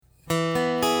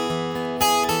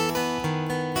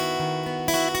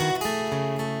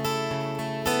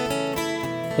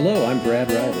Hello, I'm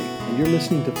Brad Riley, and you're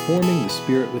listening to Forming the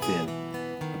Spirit Within,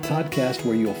 a podcast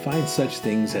where you'll find such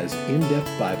things as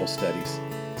in-depth Bible studies,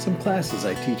 some classes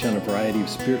I teach on a variety of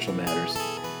spiritual matters,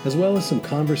 as well as some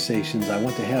conversations I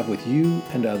want to have with you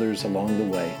and others along the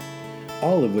way,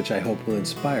 all of which I hope will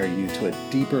inspire you to a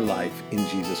deeper life in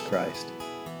Jesus Christ.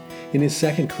 In his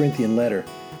 2 Corinthian letter,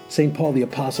 St. Paul the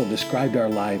Apostle described our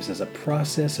lives as a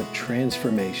process of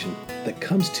transformation that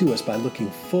comes to us by looking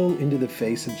full into the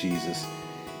face of Jesus.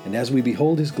 And as we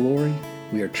behold his glory,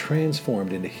 we are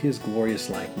transformed into his glorious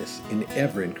likeness in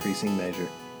ever-increasing measure.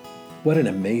 What an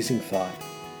amazing thought,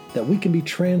 that we can be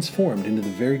transformed into the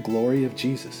very glory of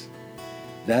Jesus.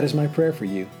 That is my prayer for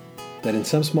you, that in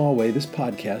some small way this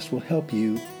podcast will help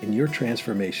you in your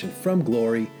transformation from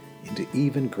glory into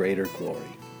even greater glory,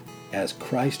 as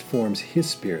Christ forms his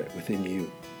Spirit within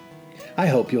you. I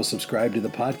hope you'll subscribe to the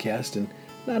podcast and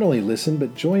not only listen,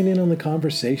 but join in on the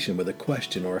conversation with a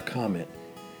question or a comment.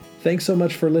 Thanks so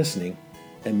much for listening,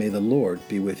 and may the Lord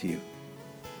be with you.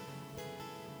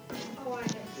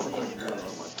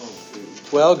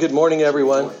 Well, good morning,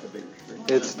 everyone.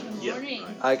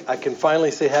 I can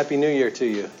finally say Happy New Year to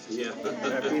you.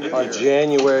 On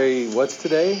January, what's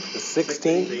today? The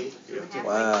 16th?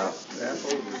 Wow.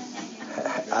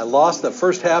 I lost the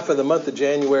first half of the month of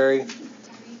January,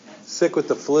 sick with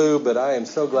the flu, but I am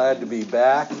so glad to be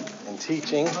back and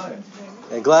teaching.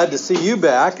 And glad to see you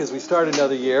back as we start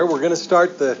another year. We're going to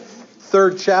start the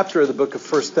third chapter of the book of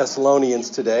 1 Thessalonians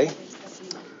today.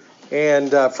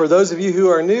 And for those of you who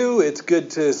are new, it's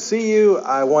good to see you.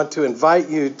 I want to invite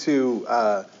you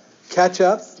to catch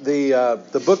up.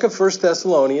 The book of 1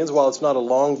 Thessalonians, while it's not a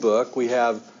long book, we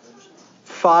have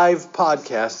 5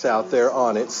 podcasts out there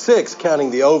on it, 6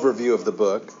 counting the overview of the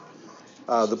book.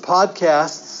 The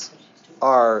podcasts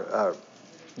are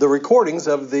the recordings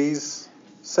of these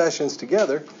sessions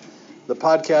together. The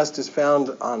podcast is found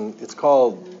on, it's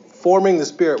called Forming the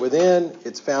Spirit Within.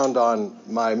 It's found on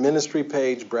my ministry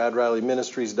page,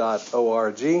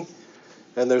 bradrileyministries.org.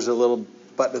 And there's a little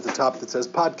button at the top that says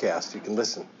podcast. You can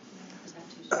listen.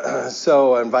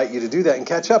 So I invite you to do that and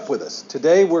catch up with us.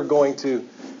 Today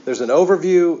there's an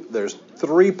overview. There's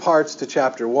 3 parts to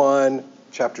chapter 1.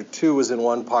 Chapter 2 is in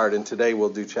one part, and today we'll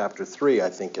do chapter 3,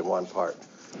 I think, in one part.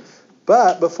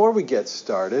 But before we get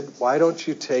started, why don't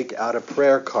you take out a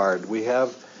prayer card? We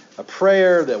have a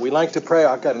prayer that we like to pray.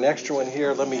 I've got an extra one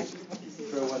here. Let me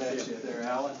throw one at you there,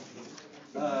 Alan.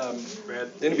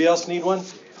 Anybody else need one?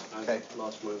 Okay.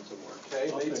 Lost one somewhere.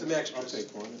 Okay, made some extras. I'll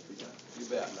take one if you got. You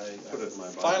bet. I put it in my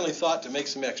bottle. Finally thought to make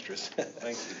some extras.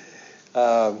 Thank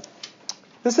you.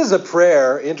 This is a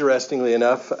prayer, interestingly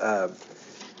enough. I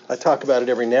talk about it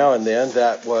every now and then.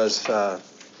 That was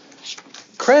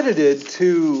credited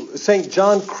to St.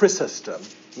 John Chrysostom.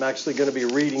 I'm actually going to be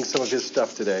reading some of his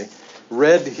stuff today.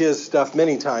 Read his stuff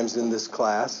many times in this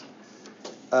class.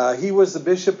 He was the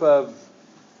Bishop of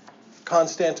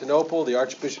Constantinople, the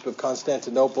Archbishop of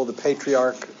Constantinople, the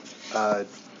Patriarch,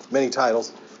 many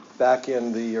titles, back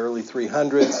in the early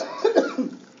 300s.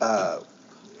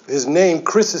 His name,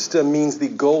 Chrysostom, means the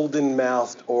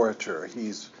golden-mouthed orator.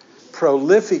 He's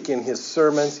prolific in his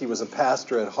sermons. He was a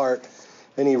pastor at heart.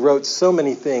 And he wrote so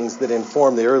many things that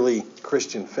informed the early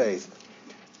Christian faith.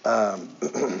 And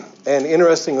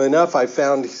interestingly enough, I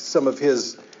found some of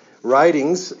his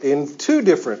writings in 2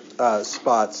 different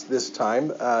spots this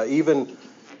time. Even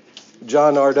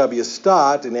John R.W.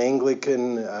 Stott, an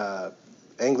Anglican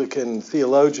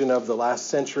theologian of the last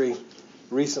century,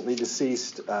 recently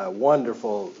deceased,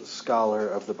 wonderful scholar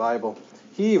of the Bible,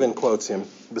 he even quotes him,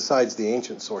 besides the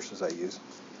ancient sources I use.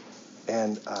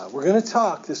 And we're going to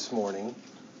talk this morning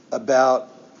about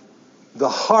the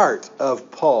heart of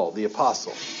Paul, the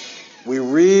apostle. We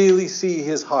really see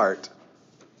his heart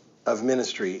of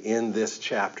ministry in this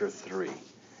chapter 3.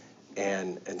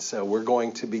 And so we're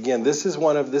going to begin. This is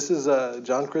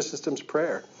John Chrysostom's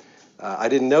prayer. I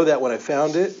didn't know that when I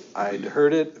found it. I'd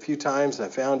heard it a few times. I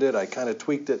found it. I kind of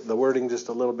tweaked it, the wording just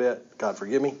a little bit. God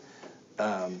forgive me.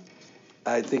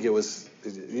 I think it was,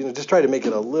 just try to make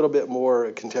it a little bit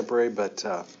more contemporary, but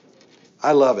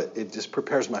I love it. It just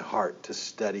prepares my heart to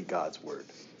study God's Word.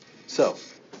 So,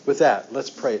 with that,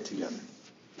 let's pray it together.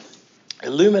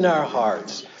 Illumine our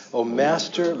hearts, O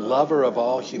Master, lover of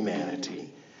all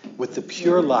humanity, with the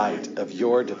pure light of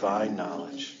your divine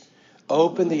knowledge.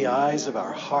 Open the eyes of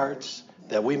our hearts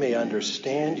that we may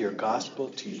understand your gospel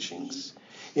teachings.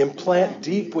 Implant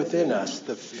deep within us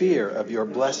the fear of your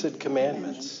blessed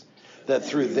commandments, that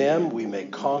through them we may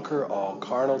conquer all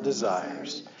carnal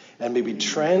desires and may be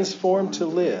transformed to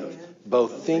live,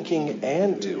 both thinking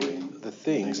and doing, the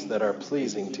things that are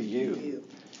pleasing to you.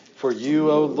 For you,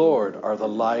 O Lord, are the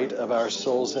light of our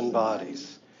souls and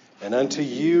bodies. And unto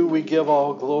you we give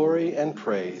all glory and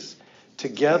praise,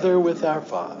 together with our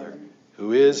Father,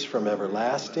 who is from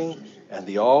everlasting, and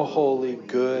the all-holy,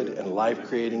 good, and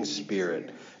life-creating Spirit,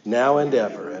 now and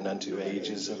ever, and unto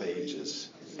ages of ages.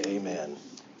 Amen.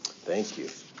 Thank you.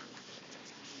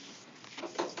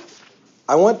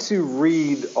 I want to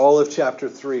read all of chapter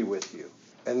 3 with you,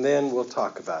 and then we'll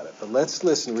talk about it. But let's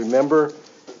listen. Remember,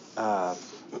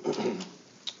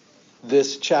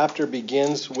 this chapter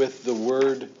begins with the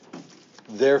word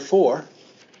therefore,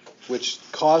 which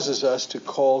causes us to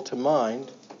call to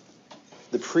mind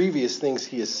the previous things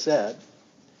he has said.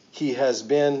 He has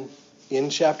been, in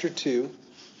chapter 2,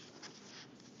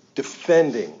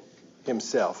 defending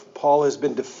himself. Paul has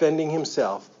been defending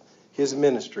himself, his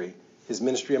ministry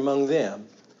among them,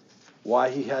 why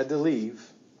he had to leave,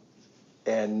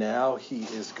 and now he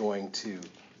is going to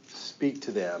speak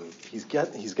to them. He's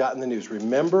gotten the news.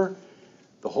 Remember,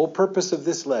 the whole purpose of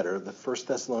this letter, the First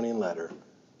Thessalonian letter,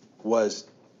 was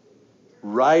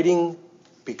writing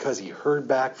because he heard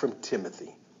back from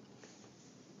Timothy.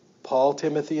 Paul,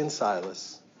 Timothy, and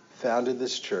Silas founded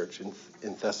this church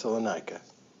in Thessalonica.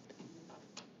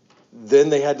 Then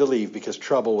they had to leave because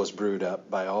trouble was brewed up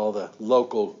by all the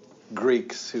local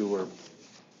Greeks who were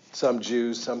some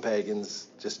Jews, some pagans,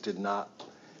 just did not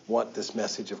want this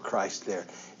message of Christ there.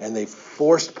 And they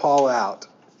forced Paul out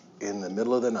in the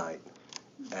middle of the night,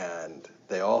 and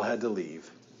they all had to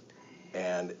leave.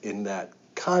 And in that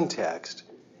context,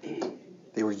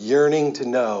 they were yearning to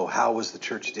know, how was the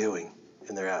church doing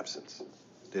in their absence?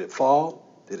 Did it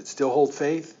fall? Did it still hold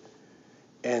faith?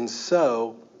 And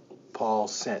so Paul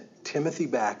sent Timothy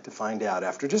back to find out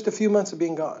after just a few months of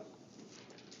being gone.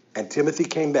 And Timothy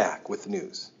came back with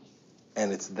news.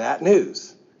 And it's that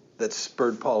news that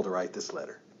spurred Paul to write this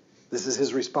letter. This is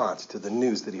his response to the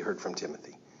news that he heard from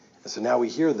Timothy. And so now we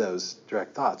hear those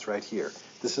direct thoughts right here.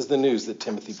 This is the news that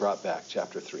Timothy brought back,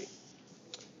 chapter 3.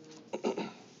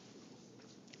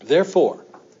 Therefore,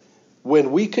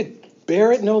 when we could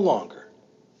bear it no longer,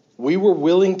 we were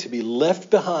willing to be left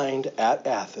behind at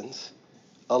Athens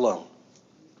alone.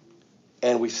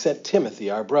 And we sent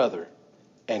Timothy, our brother,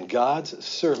 and God's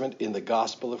servant in the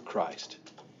gospel of Christ,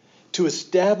 to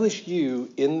establish you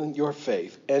in your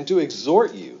faith and to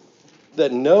exhort you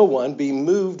that no one be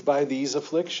moved by these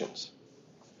afflictions.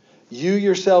 You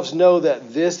yourselves know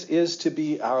that this is to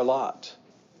be our lot.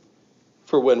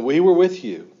 For when we were with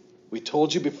you, we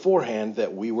told you beforehand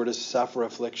that we were to suffer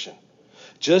affliction,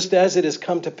 just as it has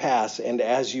come to pass and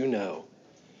as you know.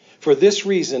 For this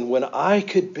reason, when I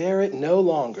could bear it no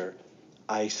longer,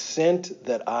 I sent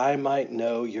that I might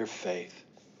know your faith,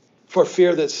 for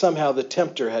fear that somehow the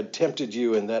tempter had tempted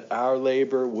you and that our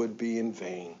labor would be in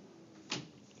vain.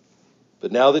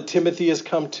 But now that Timothy has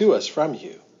come to us from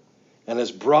you and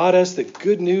has brought us the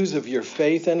good news of your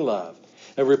faith and love,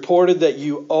 and reported that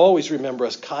you always remember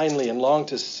us kindly and long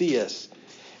to see us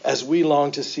as we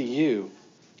long to see you.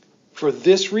 For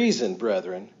this reason,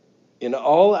 brethren, in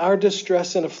all our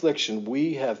distress and affliction,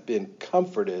 we have been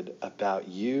comforted about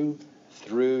you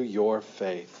through your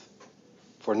faith.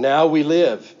 For now we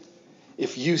live,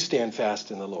 if you stand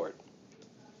fast in the Lord.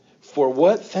 For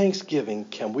what thanksgiving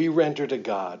can we render to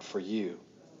God for you,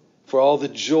 for all the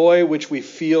joy which we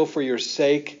feel for your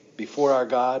sake before our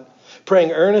God,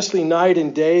 praying earnestly night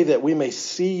and day that we may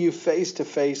see you face to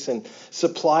face and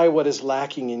supply what is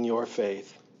lacking in your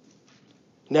faith.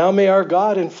 Now may our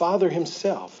God and Father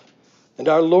himself and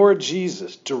our Lord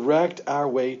Jesus direct our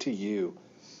way to you,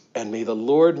 and may the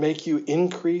Lord make you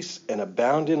increase and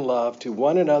abound in love to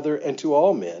one another and to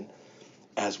all men,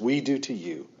 as we do to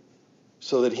you,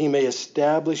 so that he may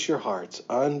establish your hearts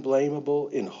unblameable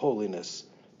in holiness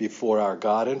before our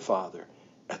God and Father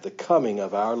at the coming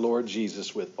of our Lord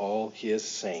Jesus with all his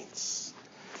saints.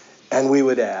 And we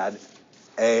would add,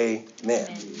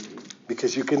 Amen.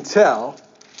 Because you can tell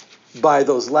by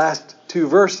those last two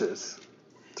verses,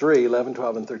 3, 11,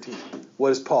 12, and 13,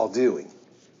 what is Paul doing?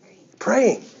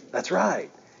 Praying. That's right.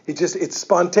 It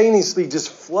spontaneously just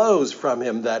flows from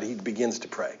him that he begins to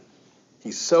pray.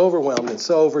 He's so overwhelmed and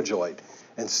so overjoyed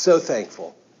and so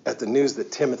thankful at the news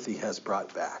that Timothy has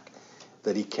brought back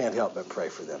that he can't help but pray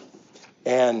for them.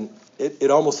 And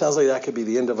it almost sounds like that could be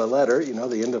the end of a letter,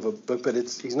 the end of a book, but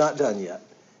he's not done yet.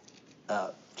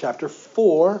 Chapter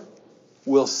 4,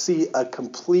 we'll see a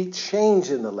complete change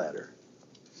in the letter.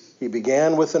 He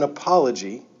began with an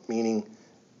apology, meaning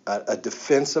a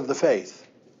defense of the faith,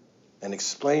 and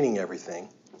explaining everything.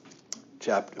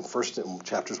 First in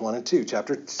chapters 1 and 2.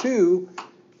 Chapter 2,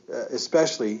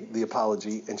 especially the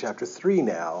apology, and chapter 3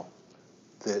 now,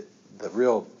 the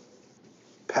real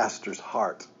pastor's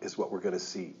heart is what we're going to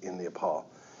see in the Paul.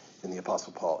 in the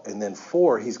Apostle Paul. And then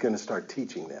 4, he's going to start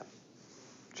teaching them.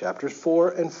 Chapters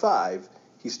 4 and 5,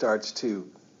 he starts to,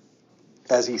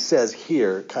 as he says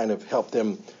here, kind of help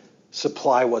them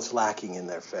supply what's lacking in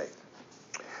their faith.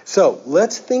 So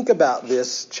let's think about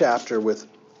this chapter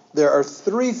there are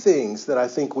 3 things that I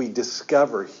think we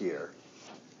discover here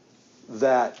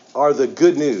that are the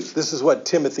good news. This is what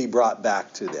Timothy brought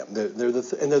back to them. They're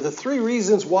the 3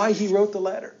 reasons why he wrote the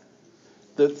letter.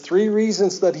 The 3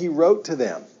 reasons that he wrote to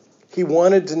them. He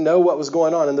wanted to know what was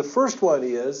going on. And the first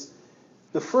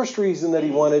reason that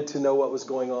he wanted to know what was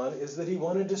going on is that he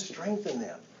wanted to strengthen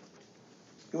them.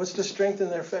 He wants to strengthen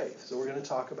their faith. So we're going to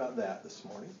talk about that this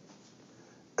morning.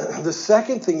 The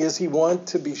second thing is he wanted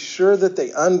to be sure that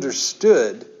they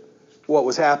understood what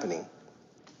was happening.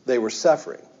 They were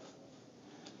suffering.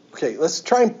 Okay, let's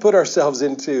try and put ourselves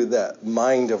into the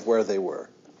mind of where they were.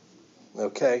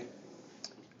 Okay?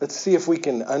 Let's see if we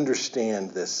can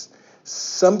understand this.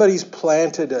 Somebody's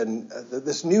planted,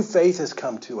 this new faith has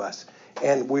come to us.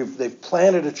 And they've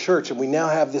planted a church, and we now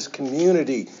have this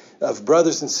community of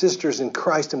brothers and sisters in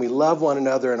Christ, and we love one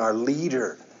another, and our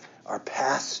leader, our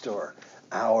pastor,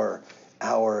 our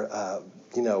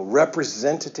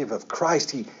representative of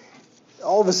Christ,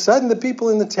 all of a sudden the people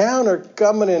in the town are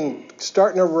coming and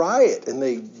starting a riot, and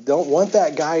they don't want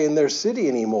that guy in their city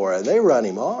anymore, and they run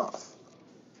him off.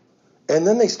 And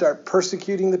then they start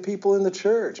persecuting the people in the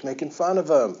church, making fun of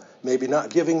them, maybe not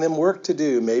giving them work to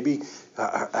do, maybe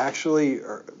actually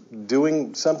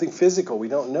doing something physical. We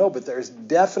don't know, but there's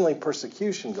definitely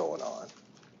persecution going on,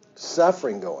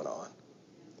 suffering going on.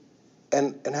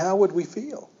 And how would we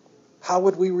feel? How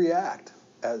would we react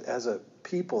as a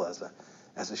people, as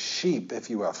a sheep, if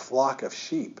you were a flock of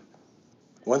sheep?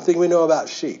 One thing we know about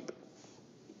sheep,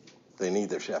 they need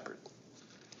their shepherd.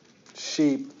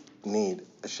 Sheep need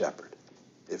a shepherd.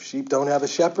 If sheep don't have a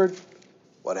shepherd,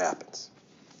 what happens?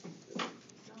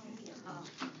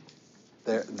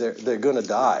 They're going to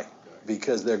die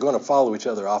because they're going to follow each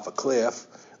other off a cliff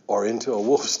or into a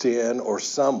wolf's den or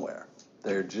somewhere.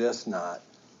 They're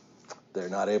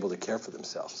not able to care for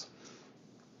themselves.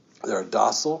 They're a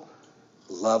docile,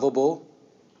 lovable,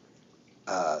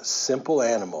 simple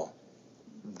animal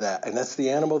and that's the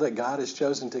animal that God has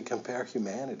chosen to compare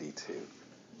humanity to.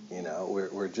 You know,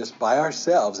 we're just by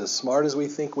ourselves, as smart as we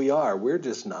think we are. We're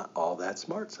just not all that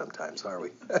smart sometimes, are we?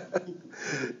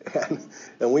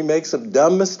 and we make some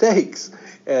dumb mistakes.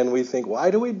 And we think, why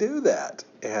do we do that?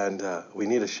 And we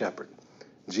need a shepherd.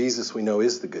 Jesus, we know,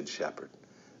 is the good shepherd.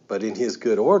 But in his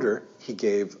good order, he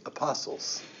gave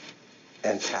apostles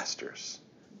and pastors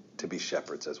to be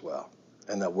shepherds as well.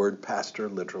 And that word pastor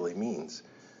literally means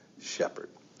shepherd.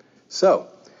 So,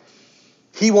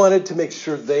 he wanted to make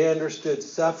sure they understood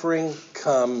suffering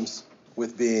comes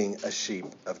with being a sheep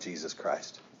of Jesus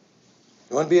Christ.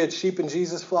 You want to be a sheep in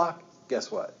Jesus' flock? Guess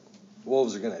what?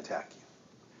 Wolves are going to attack you.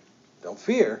 Don't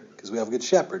fear, because we have a good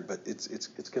shepherd, but it's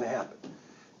going to happen.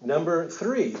 Number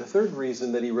 3, the third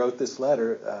reason that he wrote this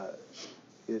letter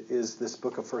is this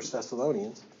book of 1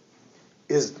 Thessalonians,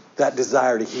 is that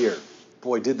desire to hear.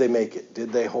 Boy, did they make it?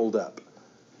 Did they hold up?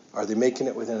 Are they making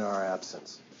it within our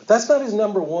absence? But that's not his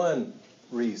number 1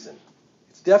 reason.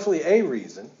 It's definitely a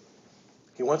reason.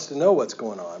 He wants to know what's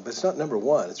going on, but it's not number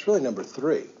 1. It's really number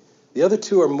 3. The other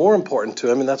 2 are more important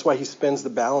to him, and that's why he spends the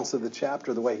balance of the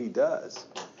chapter the way he does.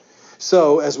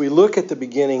 So as we look at the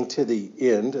beginning to the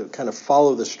end, to kind of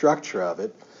follow the structure of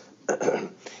it,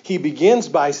 he begins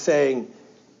by saying,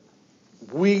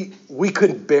 we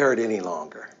couldn't bear it any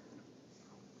longer.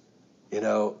 You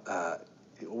know,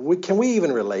 can we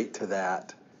even relate to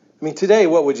that? I mean, today,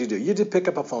 what would you do? You'd just pick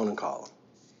up a phone and call them.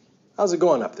 How's it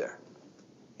going up there?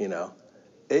 You know,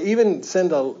 even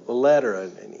send a letter,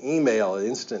 an email,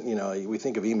 instant. You know, we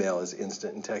think of email as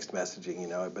instant and text messaging, you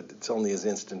know, but it's only as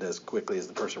instant as quickly as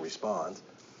the person responds.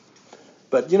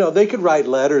 But, you know, they could write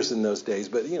letters in those days,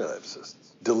 but, you know, it was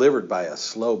delivered by a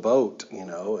slow boat, you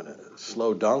know, and a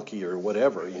slow donkey or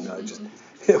whatever, you know,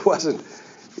 it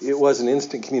wasn't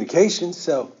instant communication.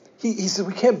 So he said,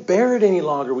 we can't bear it any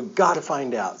longer. We've got to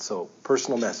find out. So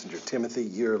personal messenger, Timothy,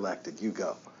 you're elected. You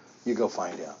go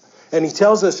find out. And he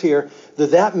tells us here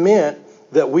that meant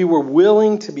that we were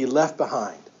willing to be left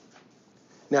behind.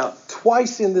 Now,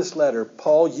 twice in this letter,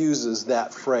 Paul uses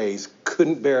that phrase,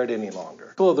 couldn't bear it any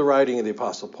longer. Of the writing of the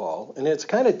Apostle Paul, and it's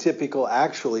kind of typical,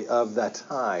 actually, of that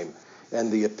time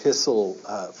and the epistle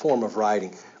form of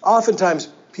writing. Oftentimes,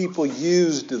 people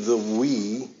used the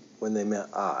we when they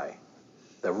meant I.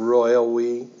 The royal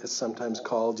we is sometimes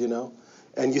called, you know.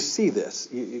 And you see this.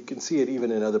 You can see it even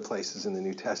in other places in the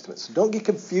New Testament. So don't get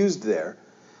confused there,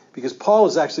 because Paul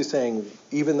is actually saying,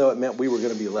 even though it meant we were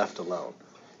going to be left alone,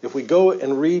 If we go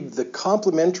and read the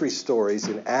complementary stories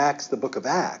in Acts, the book of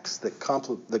Acts, that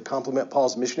complement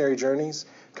Paul's missionary journeys,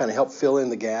 kind of help fill in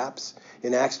the gaps.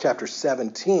 In Acts chapter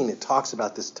 17, it talks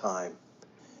about this time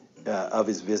of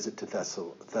his visit to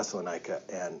Thessalonica,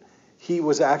 and he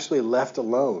was actually left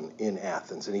alone in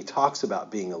Athens, and he talks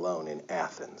about being alone in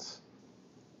Athens.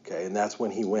 Okay, and that's when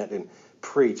he went and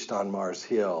preached on Mars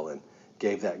Hill and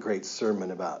gave that great sermon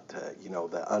about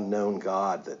the unknown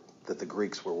God that the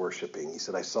Greeks were worshiping. He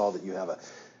said, I saw that you have a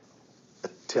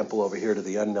temple over here to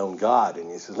the unknown God,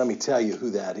 and he says, let me tell you who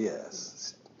that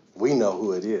is. We know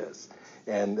who it is.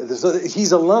 And so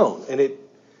he's alone, and it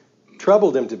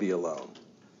troubled him to be alone.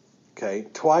 Okay,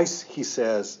 twice he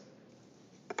says,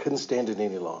 I couldn't stand it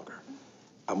any longer.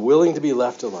 I'm willing to be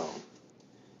left alone.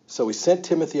 So we sent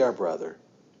Timothy, our brother,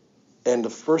 and the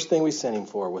first thing we sent him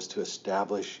for was to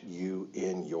establish you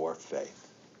in your faith.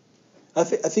 I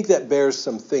think that bears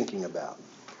some thinking about.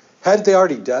 Hadn't they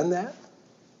already done that?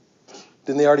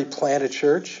 Didn't they already plant a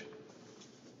church?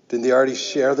 Didn't they already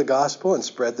share the gospel and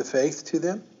spread the faith to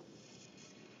them?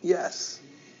 Yes.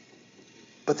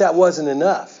 But that wasn't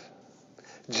enough.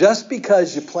 Just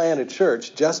because you plant a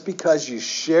church, just because you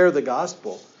share the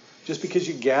gospel, just because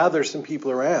you gather some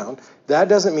people around, that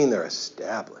doesn't mean they're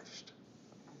established.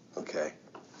 Okay.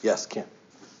 Yes, Ken.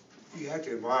 You have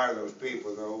to admire those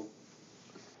people, though.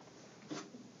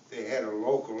 They had a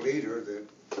local leader that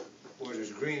was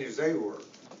as green as they were.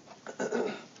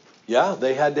 Yeah,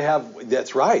 they had to have,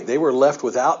 that's right. They were left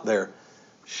without their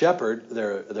shepherd,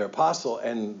 their apostle,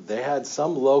 and they had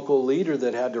some local leader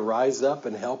that had to rise up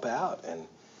and help out and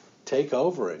take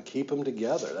over and keep them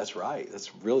together. That's right.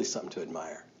 That's really something to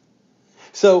admire.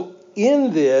 So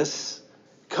in this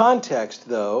context,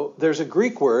 though, there's a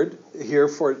Greek word here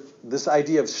for this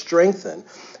idea of strengthen,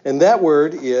 and that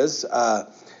word is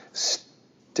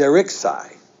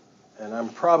sterixai. And I'm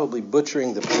probably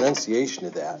butchering the pronunciation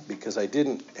of that because I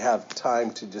didn't have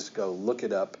time to just go look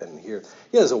it up and hear.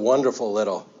 There's a wonderful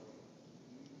little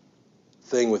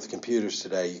thing with computers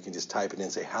today. You can just type it in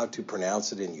and say how to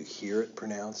pronounce it, and you hear it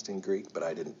pronounced in Greek, but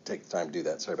I didn't take the time to do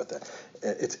that. Sorry about that.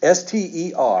 It's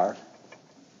Sterixai,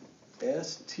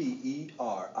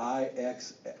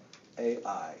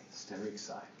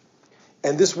 sterixai.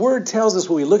 And this word tells us,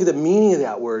 when we look at the meaning of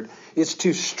that word, it's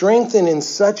to strengthen in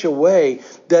such a way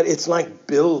that it's like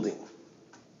building.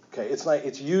 Okay,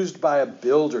 it's used by a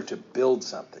builder to build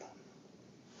something.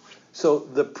 So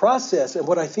the process, and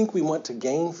what I think we want to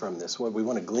gain from this, what we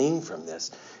want to glean from this,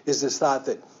 is this thought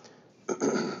that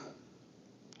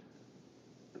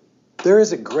there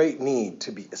is a great need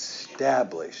to be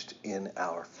established in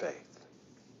our faith.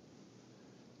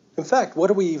 In fact,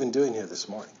 what are we even doing here this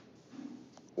morning?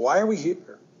 Why are we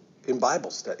here in Bible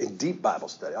study, in deep Bible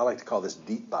study? I like to call this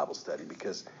deep Bible study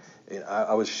because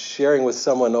I was sharing with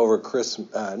someone over Christmas,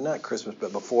 not Christmas,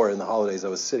 but before in the holidays. I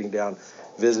was sitting down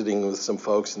visiting with some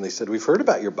folks, and they said, we've heard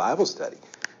about your Bible study.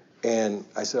 And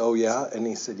I said, oh, yeah? And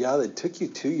he said, yeah, it took you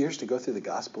 2 years to go through the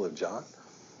Gospel of John?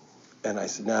 And I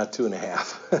said, no,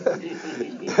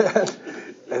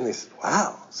 2.5. And they said,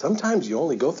 wow, sometimes you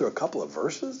only go through a couple of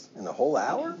verses in a whole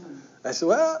hour? I said,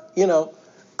 well,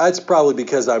 it's probably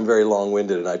because I'm very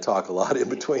long-winded and I talk a lot in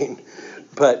between.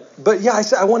 But yeah, I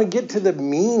said I want to get to the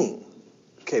meaning.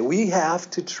 Okay, we have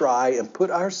to try and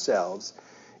put ourselves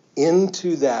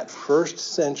into that first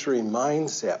century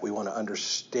mindset. We want to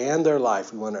understand their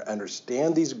life. We want to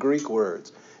understand these Greek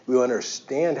words. We want to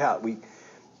understand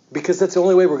because that's the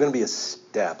only way we're going to be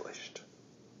established.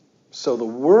 So the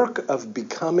work of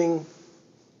becoming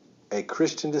a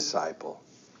Christian disciple,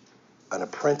 an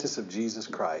apprentice of Jesus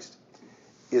Christ,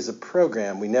 is a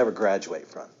program we never graduate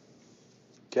from.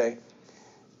 Okay?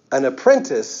 An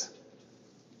apprentice,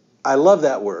 I love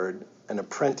that word, an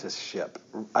apprenticeship.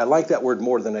 I like that word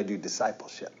more than I do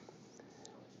discipleship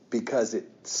because it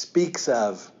speaks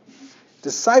of,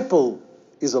 disciple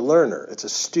is a learner. It's a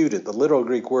student. The literal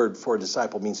Greek word for a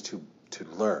disciple means to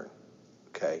learn.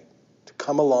 Okay? To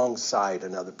come alongside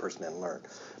another person and learn.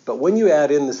 But when you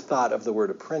add in this thought of the word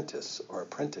apprentice or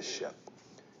apprenticeship,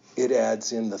 it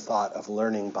adds in the thought of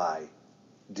learning by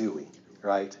doing,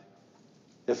 right?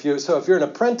 If you're an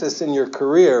apprentice in your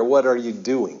career, what are you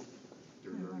doing?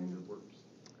 You're learning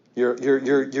your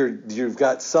works. You've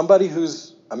got somebody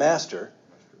who's a master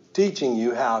teaching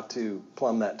you how to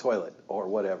plumb that toilet or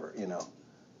whatever,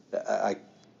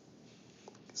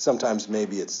 sometimes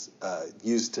maybe it's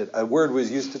a word was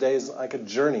used today as like a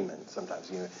journeyman. Sometimes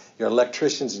your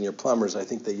electricians and your plumbers, I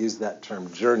think they use that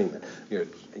term journeyman.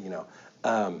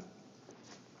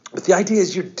 But the idea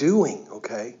is you're doing,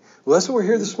 okay? Well, that's what we're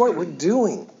here this morning. We're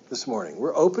doing this morning.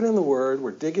 We're opening the Word.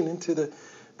 We're digging into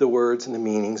the the words and the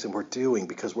meanings, and we're doing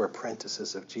because we're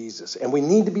apprentices of Jesus. And we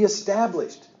need to be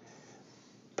established.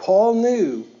 Paul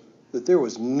knew that there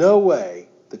was no way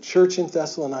the church in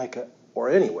Thessalonica or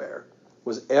anywhere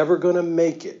was ever going to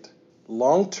make it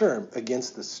long term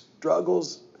against the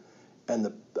struggles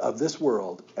of this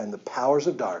world and the powers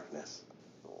of darkness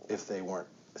if they weren't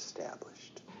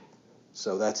established.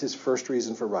 So that's his first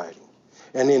reason for writing.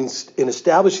 And in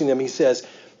establishing them, he says,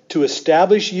 to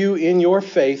establish you in your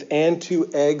faith and to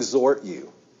exhort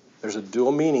you. There's a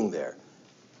dual meaning there.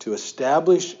 To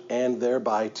establish and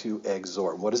thereby to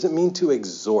exhort. What does it mean to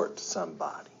exhort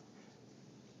somebody?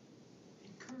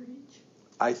 Encourage.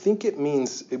 I think it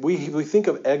means, we think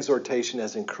of exhortation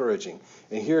as encouraging.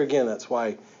 And here again, that's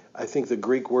why I think the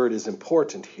Greek word is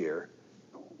important here.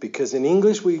 Because in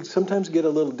English, we sometimes get a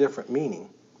little different meaning.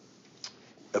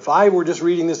 If I were just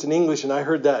reading this in English and I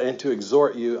heard that and to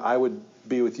exhort you, I would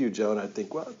be with you, Joan. I'd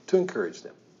think, well, to encourage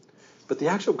them. But the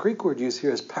actual Greek word used here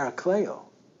is parakleo.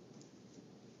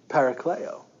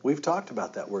 Parakleo. We've talked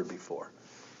about that word before.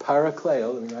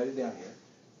 Parakleo, let me write it down here.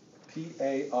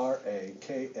 P-A-R-A-K-L-E-O.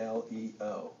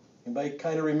 Anybody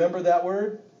kind of remember that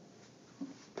word?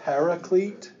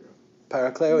 Paraclete.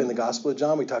 Parakleo in the Gospel of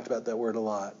John, we talked about that word a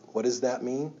lot. What does that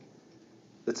mean?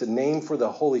 That's a name for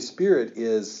the Holy Spirit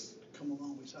is Come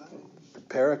along beside him. the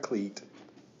Paraclete,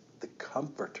 the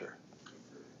Comforter.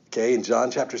 Okay, in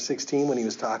John chapter 16, when he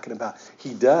was talking about,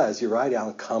 he does, you're right,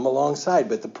 Alan, come alongside.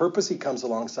 But the purpose he comes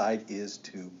alongside is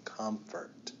to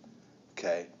comfort.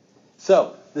 Okay,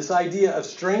 so this idea of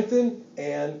strengthen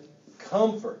and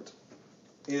comfort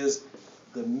is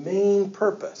the main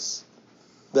purpose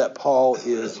that Paul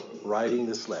is writing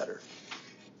this letter.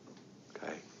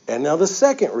 Okay, and now the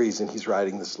second reason he's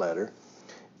writing this letter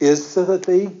is so that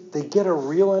they get a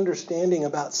real understanding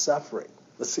about suffering.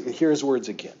 Let's see, hear his words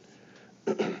again.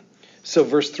 So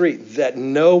verse 3, that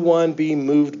no one be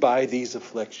moved by these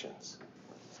afflictions.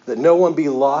 That no one be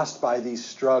lost by these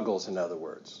struggles, in other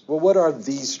words. Well, what are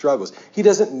these struggles? He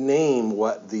doesn't name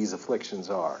what these afflictions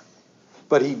are.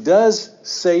 But he does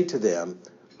say to them,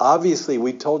 obviously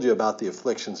we told you about the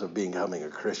afflictions of becoming a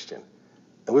Christian.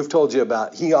 And we've told you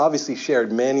about, he obviously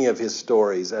shared many of his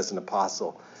stories as an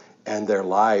apostle and their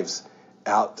lives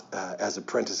out as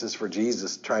apprentices for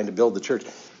Jesus, trying to build the church.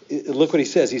 Look what he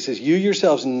says. He says, you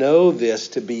yourselves know this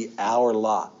to be our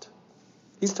lot.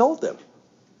 He's told them.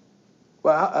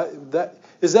 Well,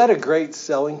 is that a great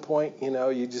selling point? You know,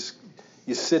 you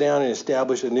sit down and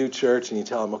establish a new church and you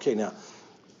tell them, okay, now,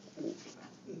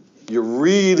 you're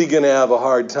really going to have a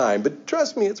hard time, but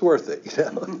trust me, it's worth it. You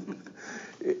know?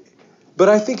 But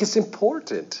I think it's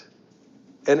important.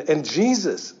 And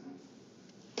Jesus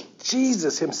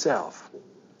himself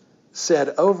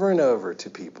said over and over to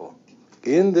people,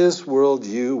 in this world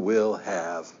you will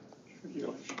have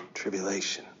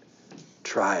tribulation,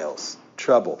 trials,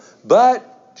 trouble.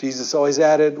 But Jesus always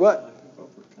added what?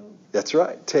 That's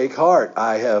right. Take heart,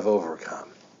 I have overcome.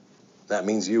 That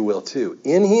means you will too.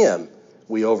 In him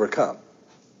we overcome.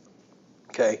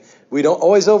 Okay? We don't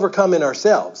always overcome in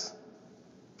ourselves.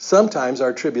 Sometimes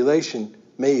our tribulation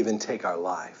may even take our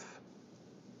life.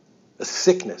 A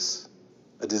sickness,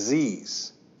 a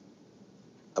disease,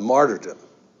 a martyrdom.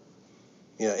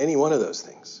 You know, any one of those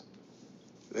things.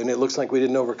 And it looks like we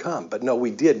didn't overcome. But no,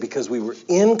 we did because we were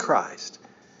in Christ.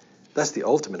 That's the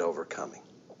ultimate overcoming.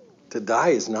 To die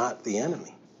is not the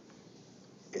enemy.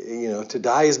 You know, to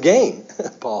die is gain,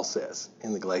 Paul says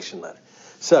in the Galatian letter.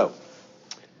 So,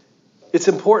 it's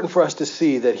important for us to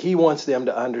see that he wants them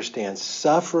to understand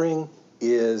suffering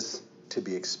is to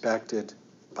be expected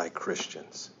by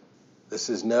Christians. This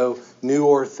is no new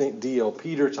ordeal.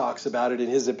 Peter talks about it in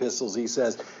his epistles. He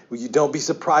says, well, you don't be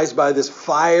surprised by this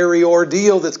fiery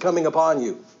ordeal that's coming upon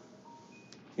you.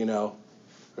 You know,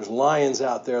 there's lions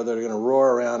out there that are going to roar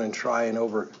around and try and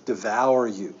devour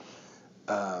you.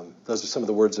 Those are some of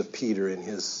the words of Peter in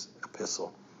his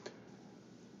epistle.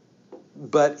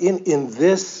 But in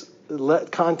this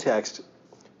context,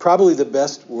 probably the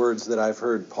best words that I've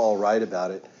heard Paul write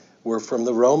about it were from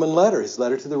the Roman letter, his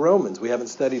letter to the Romans. We haven't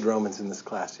studied Romans in this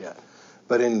class yet.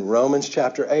 But in Romans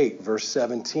chapter 8, verse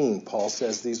 17, Paul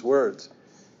says these words.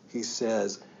 He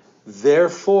says,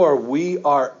 therefore we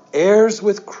are heirs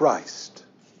with Christ,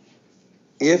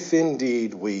 if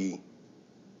indeed we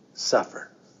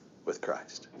suffer with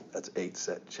Christ. That's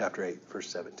chapter 8, verse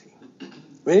 17. I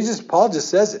mean, Paul just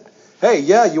says it. Hey,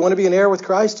 yeah, you want to be an heir with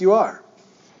Christ? You are.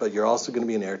 But you're also going to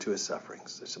be an heir to his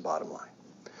sufferings. That's the bottom line.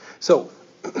 So,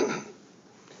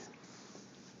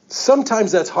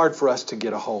 sometimes that's hard for us to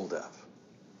get a hold of.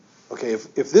 Okay,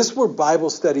 if this were Bible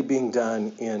study being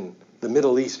done in the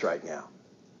Middle East right now,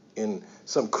 in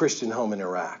some Christian home in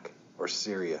Iraq or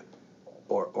Syria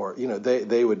or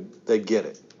they'd get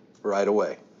it right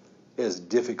away. It is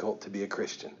difficult to be a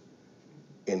Christian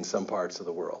in some parts of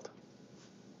the world.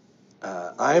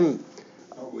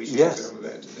 We see Yes. some of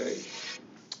that today.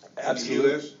 Absolutely. In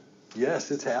the U.S.,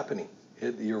 Yes, it's happening.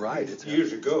 You're right. It's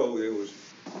years ago, the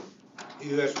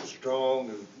U.S. was strong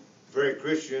and very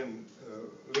Christian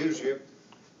leadership,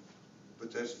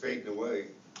 but that's fading away.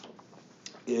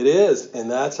 It is,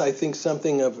 and that's, I think,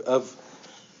 something of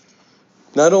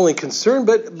not only concern,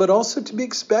 but also to be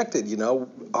expected.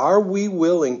 Are we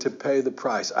willing to pay the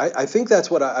price? I think that's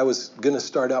what I was going to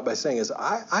start out by saying is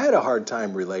I had a hard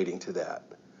time relating to that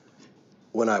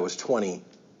when I was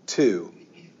 22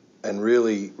 and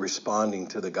really responding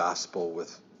to the gospel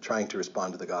trying to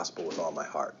respond to the gospel with all my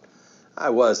heart.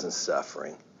 I wasn't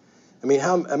suffering.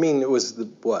 It was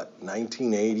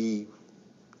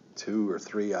 1982 or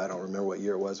 3, I don't remember what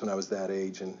year it was when I was that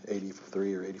age, in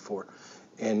 83 or 84.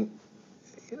 And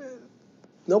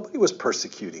nobody was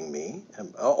persecuting me.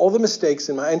 And all the mistakes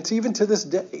and even to this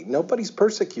day, nobody's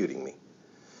persecuting me.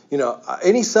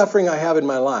 Any suffering I have in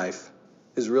my life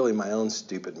is really my own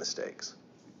stupid mistakes.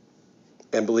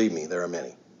 And believe me, there are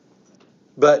many.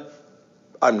 But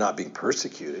I'm not being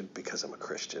persecuted because I'm a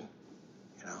Christian.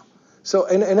 So,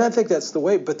 and I think that's the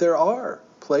way. But there are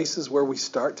places where we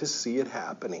start to see it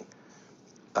happening,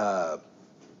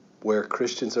 where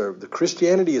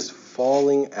Christianity is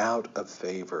falling out of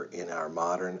favor in our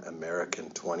modern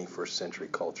American 21st century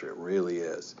culture. It really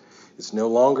is. It's no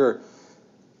longer,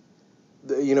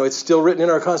 it's still written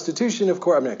in our Constitution, of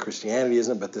course. Christianity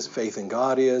isn't, but this faith in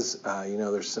God is.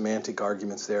 There's semantic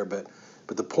arguments there, but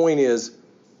the point is,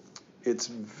 it's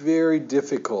very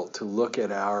difficult to look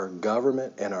at our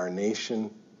government and our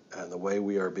nation and the way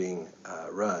we are being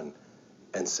run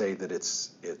and say that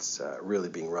it's really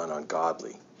being run on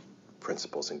godly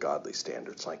principles and godly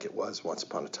standards like it was once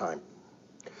upon a time.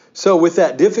 So with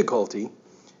that difficulty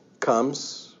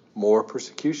comes more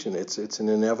persecution. It's an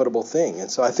inevitable thing.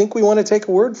 And so I think we want to take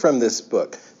a word from this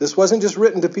book. This wasn't just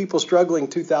written to people struggling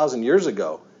 2,000 years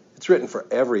ago. It's written for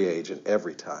every age and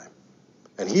every time.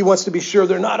 And he wants to be sure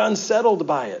they're not unsettled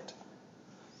by it.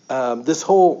 This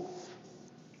whole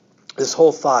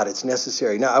thought, it's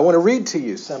necessary. Now, I want to read to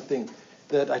you something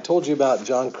that I told you about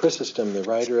John Chrysostom, the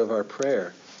writer of our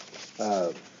prayer.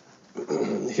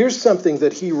 Here's something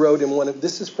that he wrote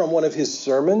this is from one of his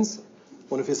sermons,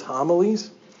 one of his homilies.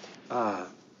 And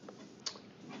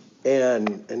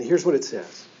here's what it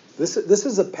says. This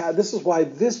is why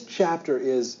this chapter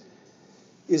is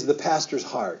the pastor's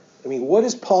heart. What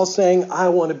is Paul saying? I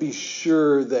want to be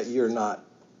sure that you're not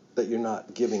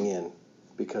giving in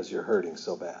because you're hurting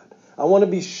so bad. I want to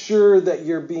be sure that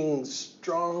you're being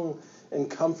strong and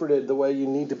comforted the way you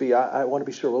need to be. I want to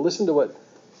be sure. Well, listen to what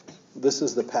this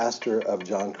is the pastor of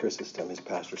John Chrysostom, his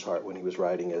pastor's heart, when he was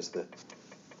writing as the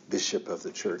bishop of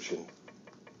the church in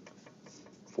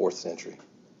 4th century.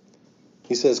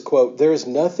 He says, quote, "There is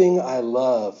nothing I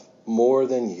love more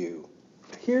than you."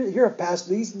 Here a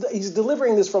pastor, he's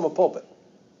delivering this from a pulpit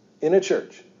in a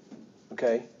church,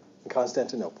 okay, in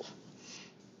Constantinople,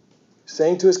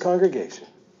 saying to his congregation,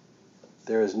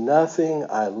 "There is nothing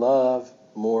I love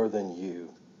more than you,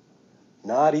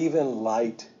 not even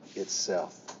light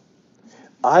itself.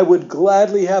 I would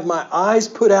gladly have my eyes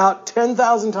put out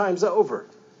 10,000 times over,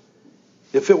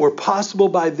 if it were possible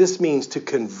by this means to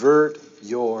convert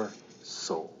your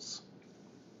souls.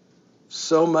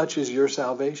 So much is your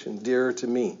salvation dearer to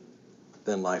me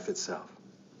than life itself.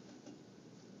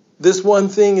 This one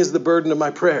thing is the burden of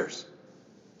my prayers,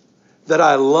 that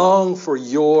I long for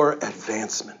your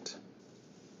advancement.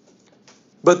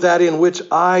 But that in which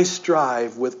I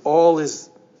strive with all is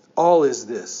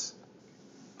this,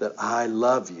 that I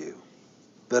love you,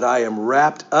 that I am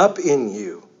wrapped up in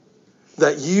you,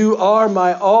 that you are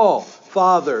my all,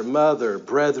 father, mother,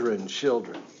 brethren,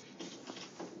 children."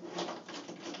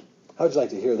 How would you like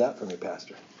to hear that from your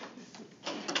pastor?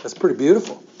 That's pretty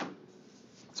beautiful.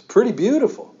 It's pretty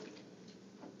beautiful.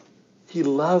 He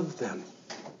loved them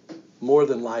more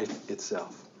than life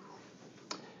itself.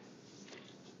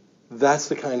 That's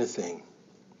the kind of thing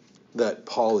that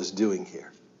Paul is doing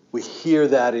here. We hear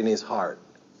that in his heart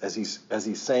as he's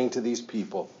saying to these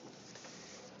people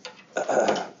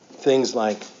things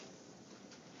like,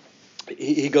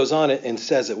 he goes on and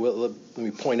says it. Well, let me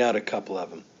point out a couple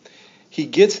of them. He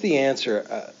gets the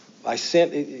answer. I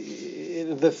sent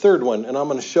the third one, and I'm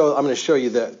going to show you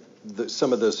that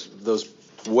some of those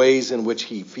ways in which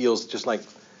he feels just like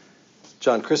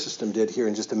John Chrysostom did here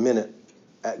in just a minute,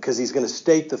 because he's going to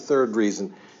state the third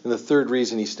reason. And the third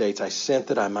reason he states, "I sent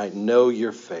that I might know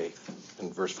your faith,"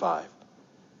 in verse 5.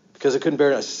 "Because I couldn't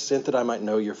bear it, I sent that I might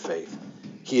know your faith."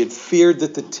 He had feared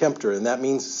that the tempter, and that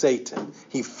means Satan,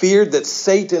 he feared that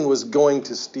Satan was going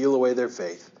to steal away their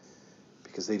faith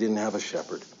because they didn't have a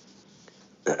shepherd.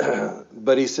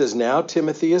 But he says, now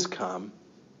Timothy has come,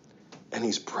 and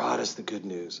he's brought us the good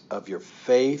news of your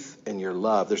faith and your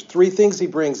love. There's three things he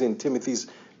brings in Timothy's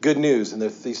good news, and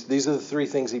these are the three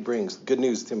things he brings, good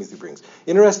news Timothy brings.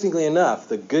 Interestingly enough,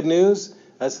 the good news,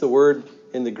 that's the word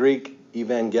in the Greek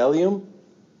evangelium,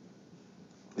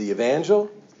 the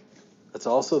evangel. That's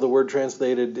also the word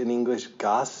translated in English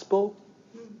gospel.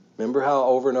 Remember how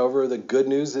over and over the good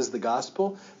news is the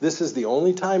gospel? This is the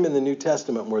only time in the New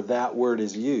Testament where that word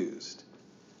is used,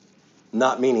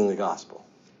 not meaning the gospel.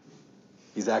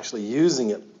 He's actually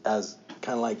using it as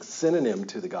kind of like synonym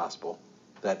to the gospel,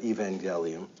 that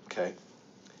evangelium, okay?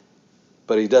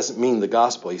 But he doesn't mean the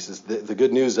gospel. He says the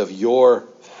good news of your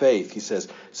faith. He says,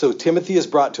 so Timothy has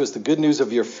brought to us the good news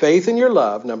of your faith and your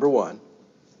love, number one.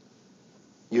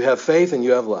 You have faith and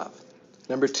you have love.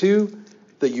 Number two,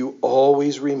 that you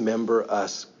always remember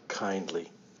us kindly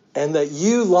and that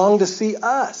you long to see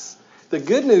us. The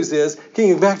good news is, can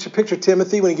you picture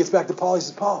Timothy when he gets back to Paul? He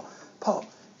says, Paul,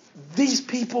 these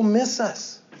people miss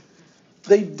us.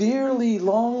 They dearly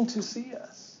long to see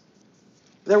us.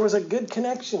 There was a good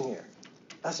connection here.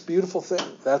 That's a beautiful thing.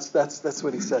 That's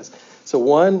what he says. So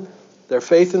one, their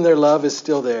faith and their love is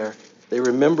still there. They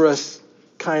remember us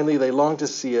kindly. They long to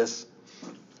see us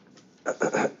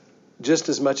just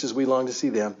as much as we long to see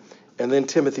them. And then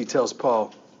Timothy tells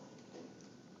Paul,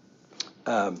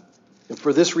 and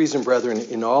for this reason, brethren,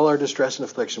 in all our distress and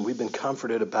affliction, we've been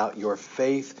comforted about your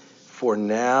faith, for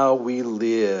now we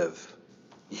live.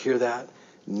 You hear that?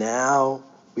 Now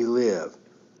we live.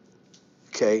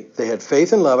 Okay, they had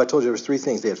faith and love. I told you there was three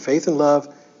things. They had faith and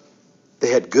love,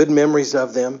 they had good memories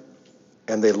of them,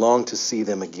 and they longed to see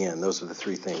them again. Those are the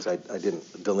three things. I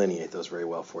didn't delineate those very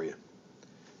well for you.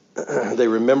 They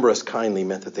remember us kindly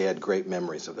meant that they had great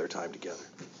memories of their time together.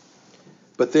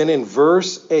 But then in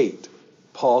verse 8,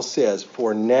 Paul says,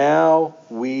 for now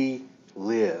we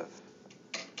live,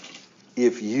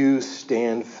 if you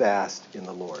stand fast in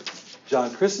the Lord.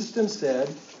 John Chrysostom said,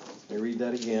 let me read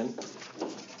that again.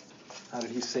 How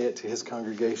did he say it to his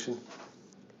congregation?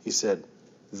 He said,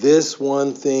 this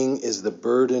one thing is the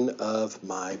burden of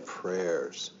my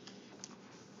prayers.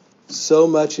 So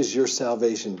much is your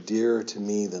salvation dearer to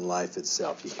me than life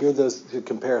itself. You hear those the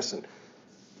comparison.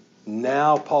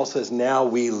 Now, Paul says, now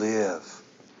we live.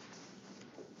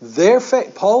 Their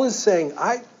faith, Paul is saying,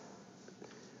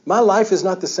 my life is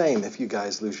not the same if you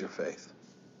guys lose your faith.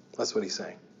 That's what he's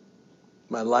saying.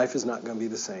 My life is not going to be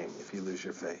the same if you lose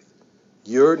your faith.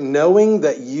 You're knowing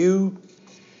that you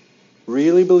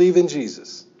really believe in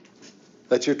Jesus,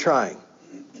 that you're trying,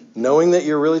 knowing that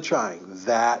you're really trying,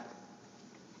 that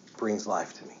brings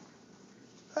life to me.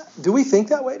 Do we think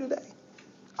that way today?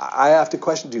 I have to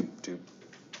question, do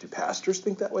pastors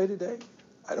think that way today?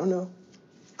 I don't know.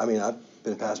 I mean, I've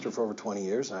been a pastor for over 20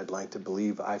 years, and I'd like to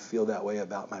believe I feel that way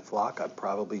about my flock. I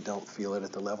probably don't feel it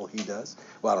at the level he does.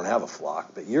 Well, I don't have a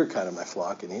flock, but you're kind of my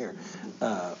flock in here.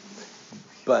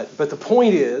 But the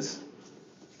point is,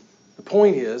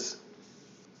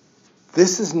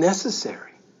 this is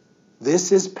necessary.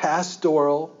 This is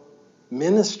pastoral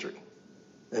ministry.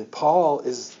 And Paul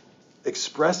is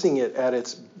expressing it at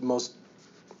its most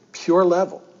pure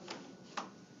level.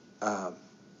 The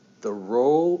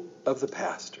role of the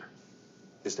pastor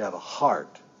is to have a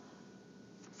heart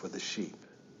for the sheep.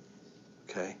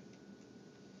 Okay?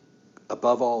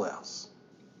 Above all else.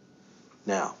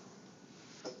 Now,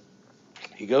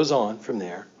 he goes on from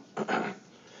there,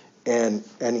 and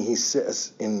he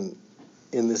says in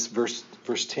this verse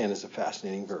 10 is a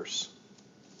fascinating verse.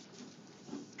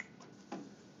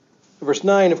 Verse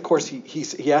 9, of course,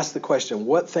 he asks the question,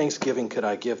 what thanksgiving could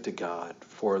I give to God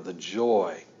for the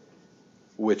joy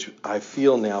which I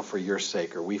feel now for your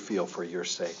sake, or we feel for your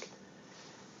sake?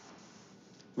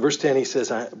 Verse 10, he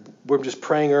says, we're just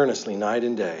praying earnestly night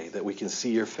and day that we can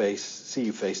see you face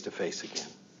to face again.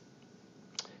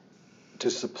 To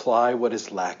supply what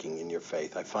is lacking in your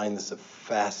faith. I find this a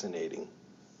fascinating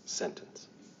sentence.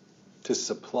 To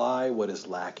supply what is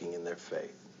lacking in their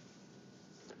faith.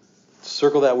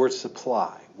 Circle that word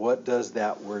supply. What does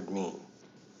that word mean?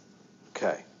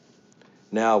 Okay.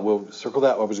 Now we'll circle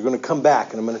that. We're going to come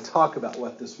back and I'm going to talk about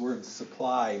what this word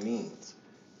supply means.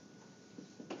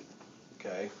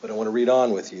 Okay. But I want to read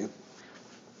on with you.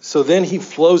 So then he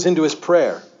flows into his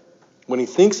prayer. When he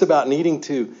thinks about needing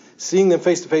to seeing them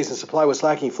face to face and supply what's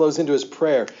lacking, he flows into his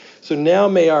prayer. So now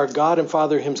may our God and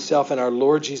Father himself and our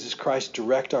Lord Jesus Christ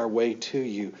direct our way to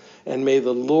you. And may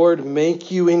the Lord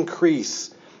make you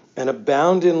increase and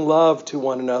abound in love to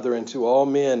one another and to all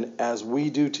men as we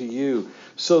do to you,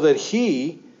 so that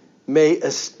he may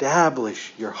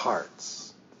establish your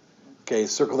hearts. Okay,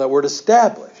 circle that word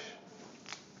establish.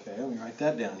 Okay, let me write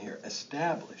that down here.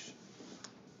 Establish.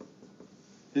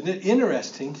 Isn't it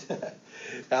interesting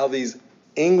how these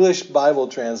English Bible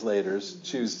translators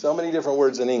choose so many different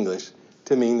words in English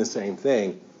to mean the same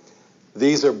thing?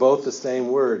 These are both the same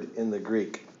word in the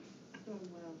Greek.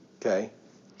 Okay?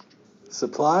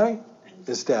 Supply,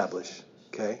 establish.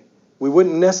 Okay? We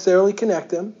wouldn't necessarily connect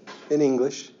them in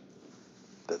English.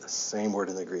 They're the same word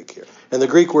in the Greek here. And the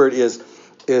Greek word is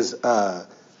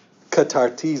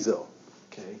katartizo.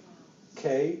 Okay?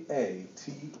 Katartizo.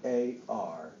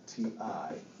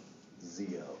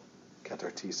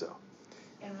 Katartizo.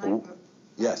 And like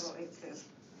yes. It says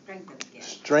strengthen again.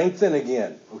 Strengthen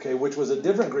again. Okay, which was a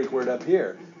different Greek word up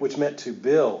here, which meant to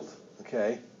build.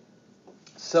 Okay?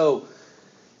 So,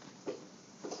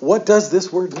 what does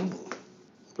this word mean?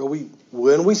 Well,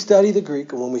 when we study the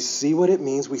Greek and when we see what it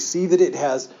means, we see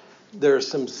that there are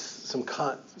some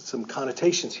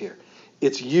connotations here.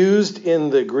 It's used in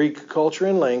the Greek culture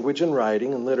and language and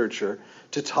writing and literature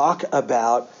to talk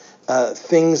about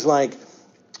things like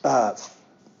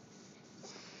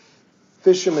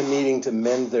fishermen needing to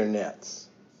mend their nets.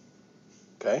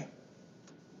 Okay?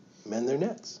 Mend their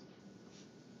nets.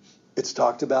 It's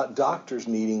talked about surgeons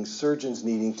needing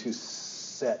to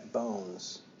set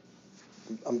bones.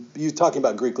 You're talking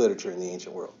about Greek literature in the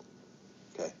ancient world.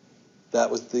 Okay? That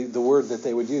was the word that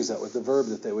they would use. That was the verb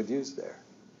that they would use there.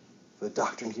 The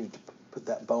doctor needed to put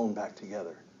that bone back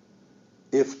together.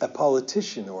 If a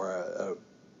politician or a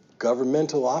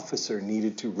governmental officer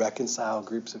needed to reconcile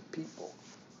groups of people,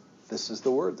 this is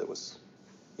the word that was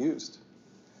used.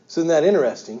 So isn't that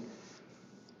interesting?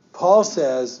 Paul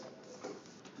says,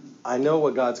 I know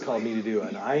what God's called me to do,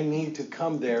 and I need to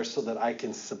come there so that I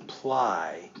can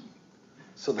supply,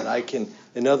 so that I can,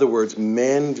 in other words,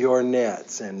 mend your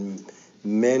nets and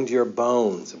mend your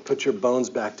bones and put your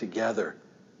bones back together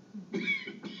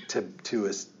to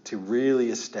really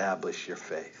establish your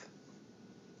faith.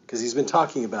 Because he's been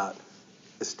talking about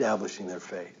establishing their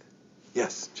faith.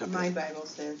 Yes, jump in. My Bible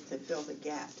says to fill the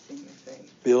gaps in your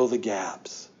faith. Fill the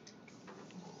gaps.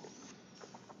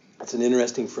 That's an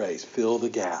interesting phrase, fill the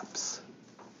gaps.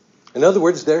 In other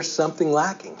words, there's something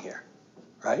lacking here,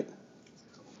 right?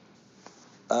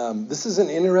 This is an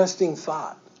interesting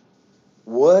thought.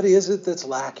 What is it that's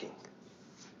lacking?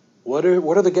 What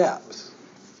are the gaps?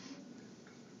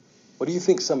 What do you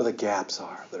think some of the gaps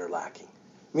are that are lacking?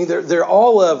 I mean, they're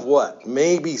all of what?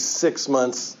 Maybe 6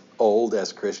 months old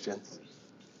as Christians.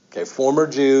 Okay, former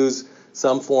Jews,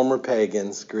 some former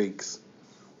pagans, Greeks.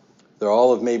 They're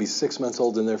all of maybe 6 months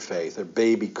old in their faith. They're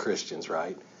baby Christians,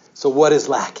 right? So what is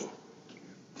lacking?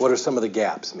 What are some of the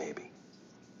gaps, maybe?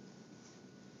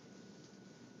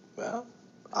 Well,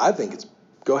 I think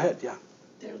go ahead, yeah.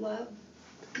 Their love.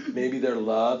 Maybe their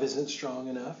love isn't strong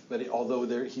enough, but although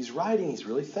he's writing, he's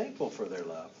really thankful for their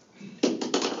love.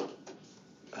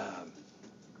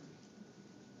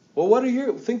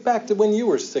 Well, think back to when you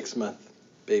were 6-month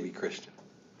baby Christian.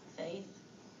 Faith.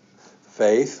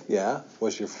 Faith, yeah.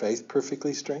 Was your faith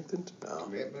perfectly strengthened? No.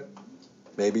 Commitment.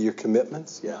 Maybe your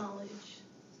commitments, yeah. Knowledge.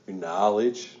 Your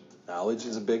knowledge. Knowledge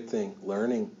is a big thing.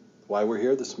 Learning. Why we're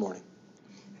here this morning.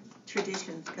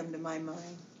 Traditions come to my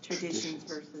mind. Traditions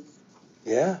versus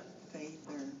Yeah. faith.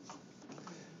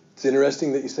 It's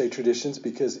interesting that you say traditions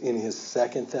because in his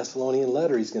 2 Thessalonian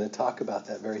letter, he's going to talk about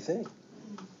that very thing.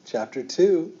 Chapter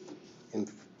 2, in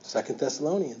 2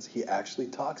 Thessalonians, he actually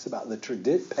talks about the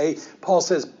tradition. Paul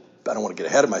says, I don't want to get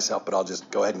ahead of myself, but I'll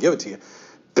just go ahead and give it to you.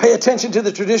 Pay attention to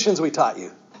the traditions we taught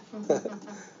you,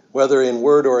 whether in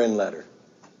word or in letter.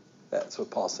 That's what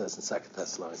Paul says in 2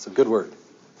 Thessalonians. It's a good word.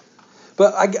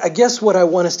 But I guess what I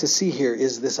want us to see here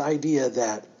is this idea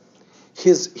that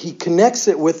he connects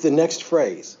it with the next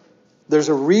phrase. There's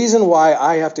a reason why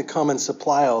I have to come and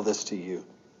supply all this to you.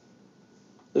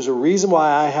 There's a reason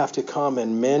why I have to come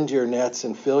and mend your nets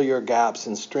and fill your gaps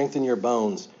and strengthen your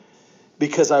bones.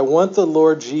 Because I want the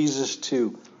Lord Jesus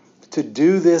to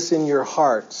do this in your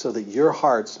heart so that your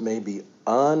hearts may be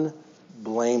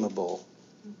unblameable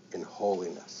in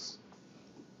holiness.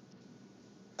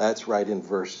 That's right in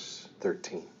verse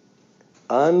 13.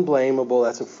 Unblameable,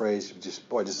 that's a phrase,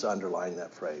 just underline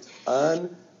that phrase.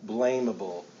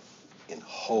 Unblameable in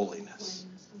holiness.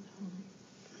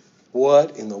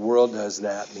 What in the world does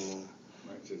that mean?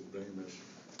 Mine says blameless.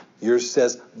 Yours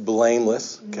says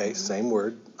blameless. Okay, same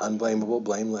word. Unblameable,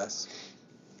 blameless.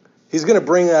 He's going to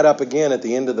bring that up again at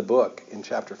the end of the book in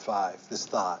chapter 5, this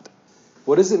thought.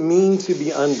 What does it mean to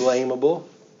be unblameable?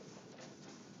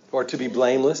 Or to be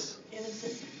blameless?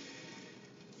 Innocent.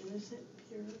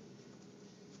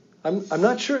 I'm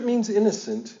not sure it means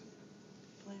innocent,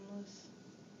 Blameless.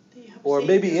 or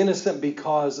maybe innocent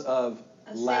because of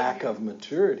A lack savior. of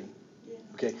maturity. Yeah.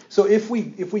 Okay, so if we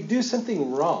do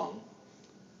something wrong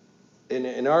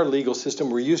in our legal system,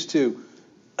 we're used to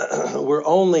we're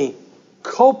only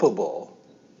culpable,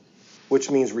 which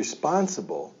means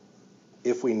responsible,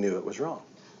 if we knew it was wrong,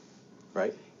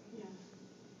 right?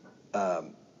 Yeah.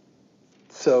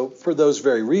 So for those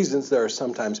very reasons, there are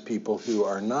sometimes people who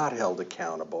are not held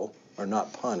accountable or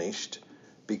not punished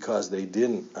because they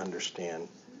didn't understand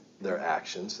their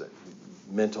actions, that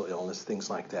mental illness, things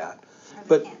like that. Or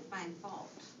But they can't find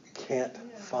fault. can't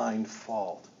find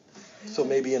fault. So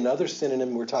maybe another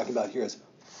synonym we're talking about here is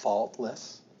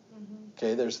faultless.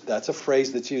 Okay, that's a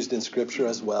phrase that's used in Scripture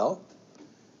as well.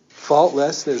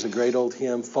 Faultless, there's a great old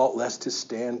hymn, faultless to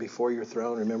stand before your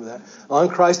throne. Remember that? On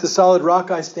Christ the solid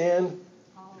rock I stand.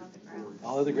 All of the ground.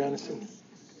 All other ground is sinking.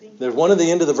 There's one at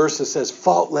the end of the verse that says,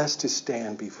 faultless to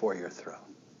stand before your throne.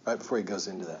 Right before he goes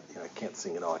into that. I can't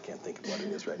sing it all. I can't think of what it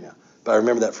is right now. But I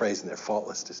remember that phrase in there,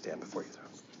 faultless to stand before your throne.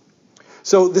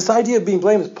 So this idea of being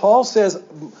blameless, Paul says,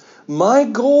 my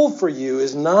goal for you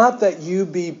is not that you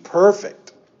be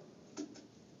perfect.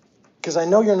 Because I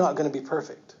know you're not going to be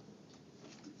perfect.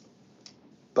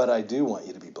 But I do want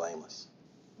you to be blameless.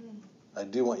 I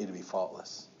do want you to be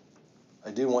faultless.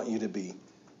 I do want you to be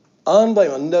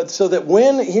unblameable. So that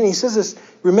when he says this,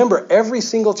 remember, every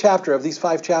single chapter of these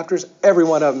 5 chapters, every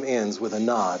one of them ends with a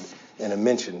nod and a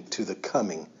mention to the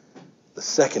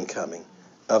second coming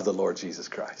of the Lord Jesus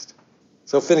Christ.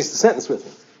 So finish the sentence with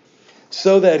me.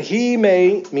 So that he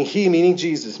meaning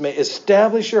Jesus, may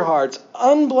establish your hearts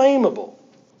unblameable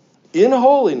in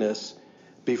holiness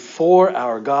before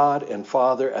our God and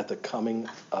Father at the coming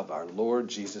of our Lord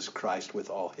Jesus Christ with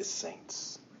all his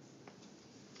saints.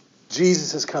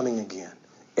 Jesus is coming again.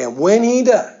 And when he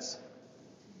does,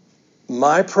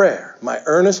 my prayer, my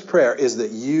earnest prayer is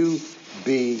that you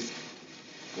be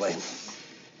blameless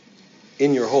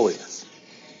in your holiness.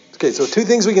 Okay, so 2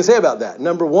 things we can say about that.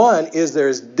 Number 1 is there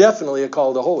is definitely a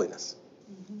call to holiness.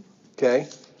 Okay?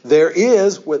 There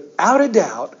is, without a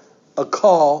doubt, a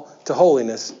call to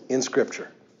holiness in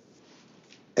Scripture.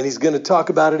 And he's going to talk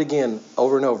about it again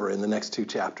over and over in the next 2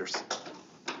 chapters,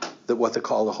 that what the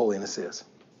call to holiness is.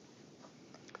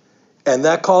 And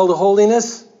that call to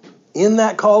holiness, in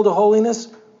that call to holiness,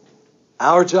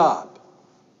 our job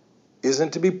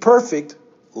isn't to be perfect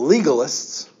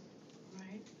legalists,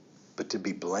 but to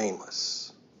be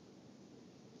blameless.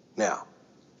 Now,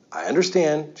 I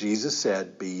understand Jesus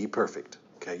said, be ye perfect.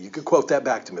 Okay, you could quote that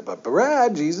back to me. But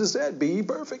Brad, Jesus said, be ye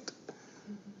perfect.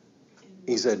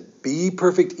 He said, be ye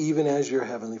perfect even as your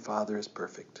heavenly Father is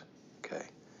perfect. Okay.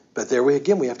 But there we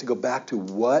have to go back to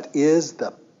what is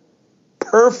the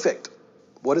perfect.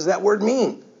 What does that word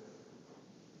mean?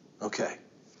 Okay.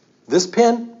 This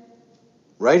pen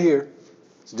right here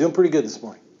is doing pretty good this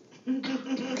morning.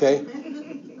 Okay.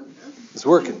 It's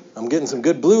working. I'm getting some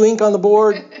good blue ink on the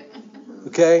board.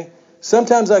 Okay.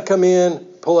 Sometimes I come in,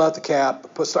 pull out the cap,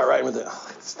 start writing with it.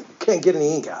 Can't get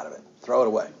any ink out of it. Throw it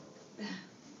away.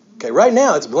 Okay, right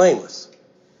now it's blameless.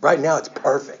 Right now it's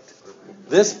perfect.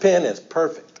 This pen is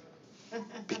perfect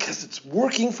because it's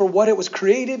working for what it was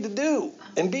created to do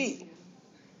and be.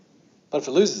 But if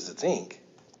it loses its ink,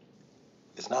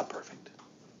 it's not perfect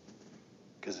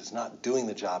because it's not doing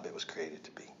the job it was created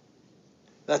to be.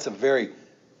 That's a very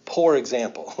poor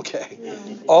example, okay?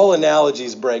 All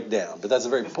analogies break down, but that's a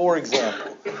very poor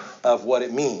example of what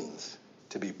it means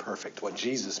to be perfect, what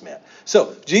Jesus meant.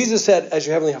 So Jesus said, as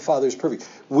your heavenly Father is perfect.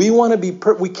 We want to be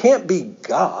we can't be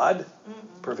God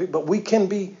perfect, but we can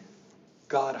be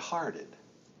God-hearted,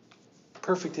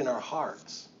 perfect in our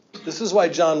hearts. This is why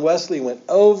John Wesley went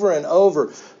over and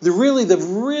over. The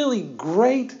really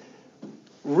great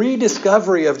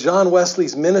rediscovery of John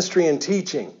Wesley's ministry and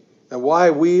teaching, and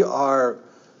why we are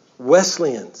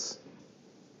Wesleyans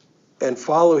and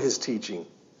follow his teaching,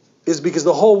 is because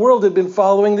the whole world had been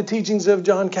following the teachings of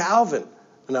John Calvin.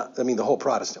 The whole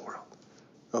Protestant world.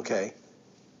 Okay?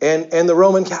 And the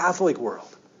Roman Catholic world.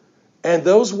 And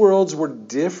those worlds were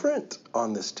different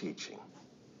on this teaching.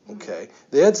 Okay?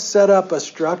 They had set up a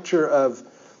structure of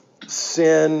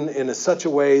sin in such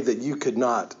a way that you could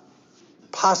not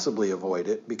possibly avoid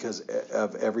it because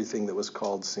of everything that was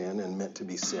called sin and meant to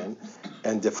be sin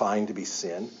and defined to be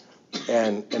sin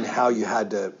and how you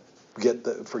had to get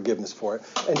the forgiveness for it.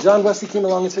 And John Wesley came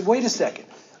along and said, wait a second.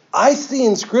 I see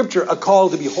in Scripture a call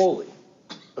to be holy,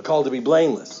 a call to be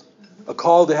blameless, a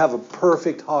call to have a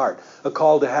perfect heart, a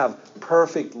call to have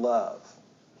perfect love.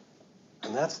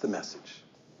 And that's the message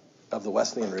of the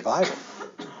Wesleyan revival.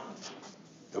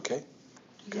 Okay?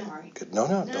 Sorry. Good. No,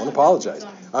 don't No, apologize.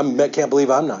 sorry. I can't believe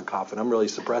I'm not coughing. I'm really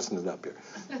suppressing it up here.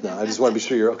 No, I just want to be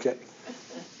sure you're okay.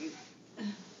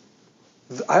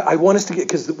 I want us to get,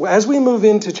 because as we move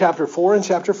into chapter 4 and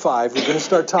chapter 5, we're going to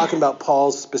start talking about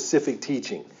Paul's specific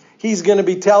teaching. He's going to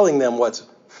be telling them what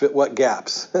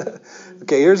gaps.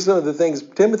 Okay, here's some of the things.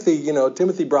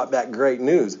 Timothy brought back great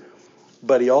news,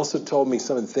 but he also told me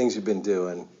some of the things you've been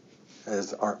doing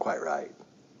aren't quite right.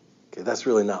 Okay, that's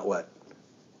really not what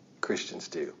Christians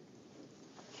do.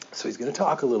 So he's going to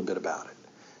talk a little bit about it.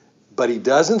 But he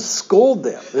doesn't scold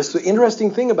them. This is the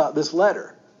interesting thing about this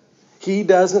letter. He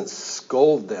doesn't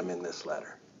scold them in this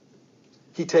letter.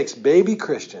 He takes baby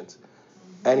Christians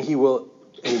and he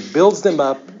builds them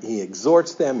up, he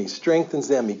exhorts them, he strengthens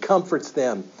them, he comforts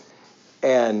them,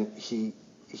 and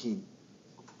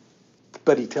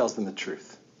but he tells them the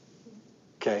truth.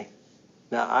 Okay?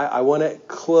 Now, I want to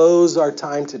close our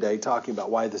time today talking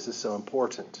about why this is so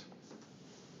important.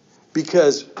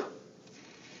 Because,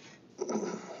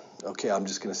 okay, I'm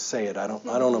just going to say it. I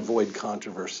don't avoid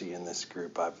controversy in this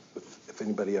group. If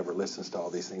anybody ever listens to all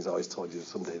these things, I always told you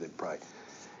someday they'd probably,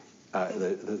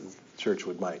 the church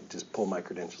might just pull my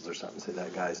credentials or something and say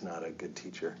that guy's not a good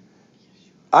teacher.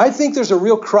 I think there's a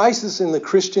real crisis in the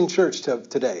Christian church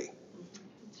today.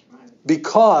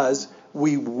 Because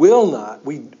we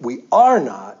are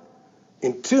not,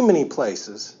 in too many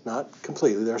places, not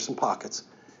completely, there are some pockets,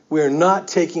 we are not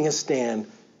taking a stand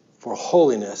for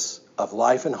holiness of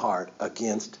life and heart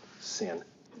against sin.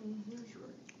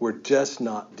 We're just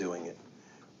not doing it.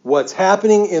 What's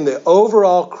happening in the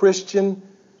overall Christian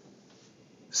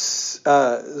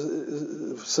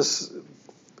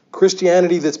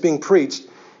Christianity that's being preached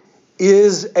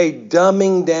is a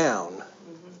dumbing down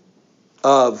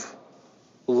of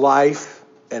life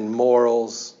and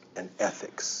morals and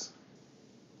ethics.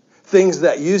 Things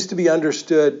that used to be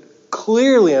understood,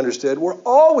 clearly understood, were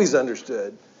always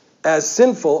understood as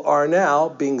sinful are now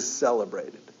being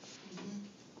celebrated.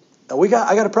 And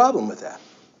I got a problem with that.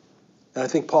 And I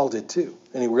think Paul did too.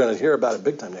 And we're going to hear about it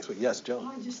big time next week. Yes, Joan?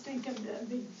 I just think of the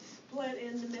big split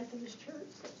in the Methodist Church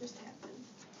that just happened.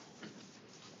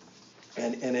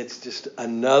 And it's just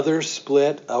another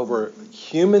split over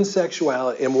human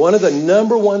sexuality. And one of the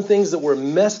number one things that we're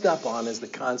messed up on is the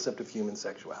concept of human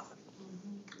sexuality.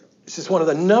 It's just one of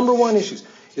the number one issues.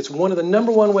 It's one of the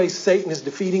number one ways Satan is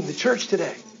defeating the church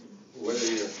today.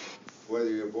 Whether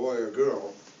you're a boy or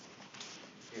girl,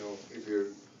 if you're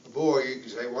a boy, you can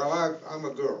say, well, I'm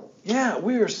a girl. Yeah,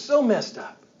 we are so messed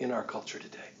up in our culture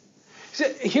today.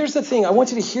 See, here's the thing. I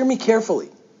want you to hear me carefully.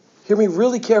 Hear me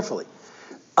really carefully.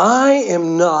 I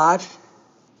am not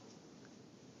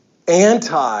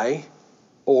anti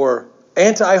or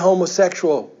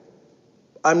anti-homosexual.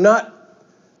 I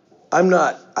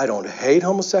don't hate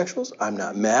homosexuals. I'm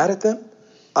not mad at them.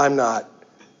 I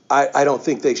don't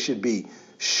think they should be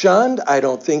shunned. I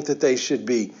don't think that they should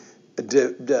be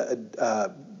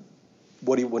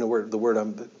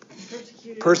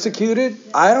persecuted.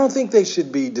 I don't think they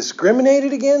should be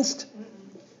discriminated against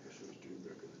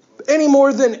any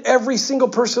more than every single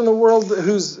person in the world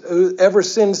who ever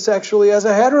sinned sexually as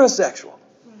a heterosexual.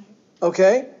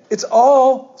 Okay? It's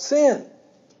all sin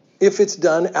if it's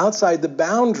done outside the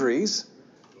boundaries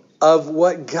of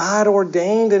what God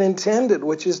ordained and intended,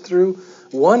 which is through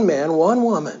one man, one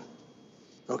woman.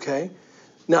 Okay?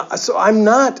 Now, so I'm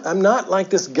not like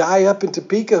this guy up in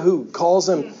Topeka who calls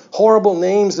them horrible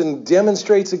names and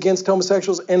demonstrates against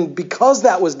homosexuals. And because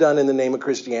that was done in the name of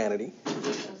Christianity,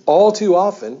 all too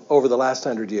often over the last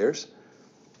 100 years,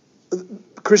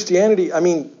 Christianity,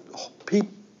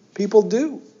 people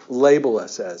do label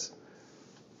us as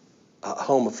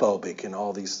homophobic and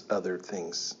all these other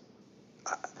things.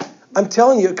 I'm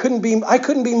telling you, I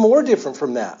couldn't be more different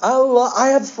from that. I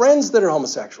have friends that are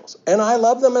homosexuals, and I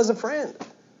love them as a friend.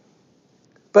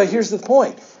 But here's the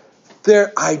point.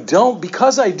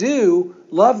 Because I do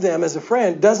love them as a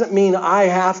friend, doesn't mean I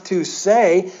have to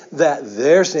say that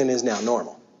their sin is now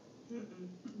normal.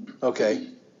 Okay?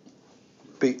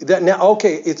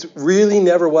 It's really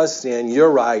never was sin.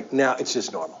 You're right. Now it's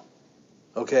just normal.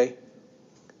 Okay?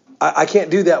 I can't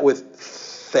do that with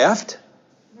theft.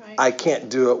 Right. I can't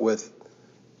do it with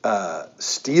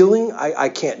stealing. I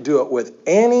can't do it with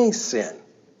any sin.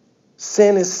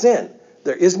 Sin is sin.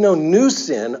 There is no new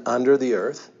sin under the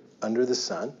earth, under the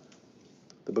sun.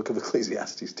 The book of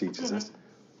Ecclesiastes teaches us.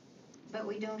 But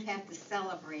we don't have to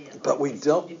celebrate it. But we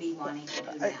don't. To be wanting to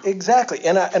do now. Exactly.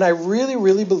 And I really,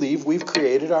 really believe we've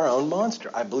created our own monster.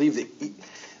 I believe that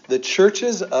the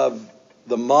churches of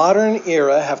the modern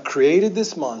era have created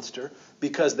this monster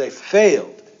because they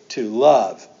failed to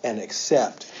love and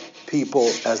accept people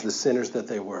as the sinners that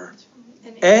they were.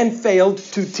 and failed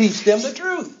to teach them the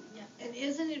truth. Yeah, and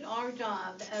isn't it our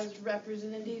job as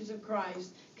representatives of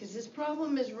Christ, because this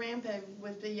problem is rampant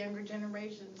with the younger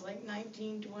generations, like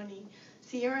 19, 20.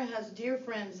 Sierra has dear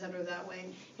friends that are that way,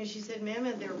 and she said,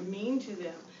 Mama, they're mean to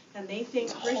them, and they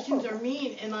think Christians are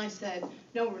mean. And I said,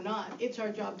 no, we're not. It's our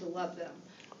job to love them.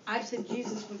 I said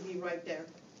Jesus would be right there.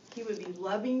 He would be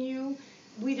loving you.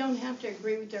 We don't have to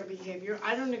agree with their behavior.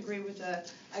 I don't agree with a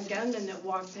gunman that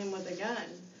walks in with a gun.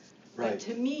 Right. But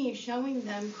to me, showing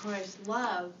them Christ's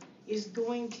love is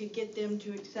going to get them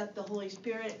to accept the Holy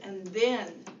Spirit, and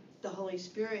then the Holy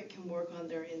Spirit can work on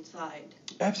their inside.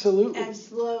 Absolutely. And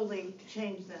slowly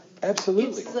change them.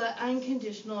 Absolutely. It's the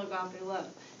unconditional agape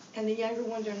love. And the younger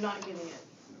ones are not getting it.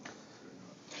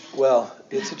 Well,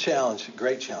 it's a challenge, a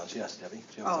great challenge. Yes, Debbie.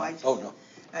 Do you have a thought? No.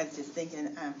 I was just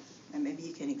thinking, and maybe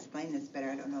you can explain this better.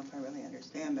 I don't know if I really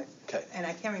understand, but Okay. and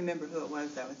I can't remember who it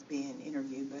was that was being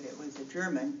interviewed, but it was a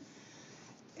German,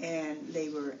 and they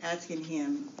were asking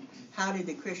him, how did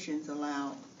the Christians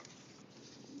allow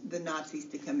the Nazis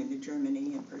to come into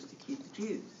Germany and persecute the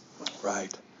Jews?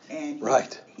 Right. And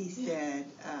he said,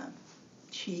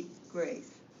 cheap grace.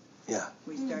 Yeah.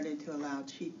 We started to allow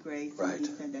cheap grace, Right. and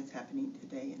he said that's happening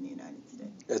today in the United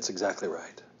States. That's exactly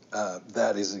right.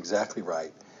 That is exactly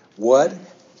right. What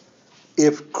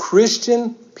if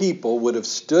Christian people would have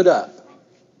stood up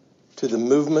to the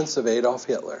movements of Adolf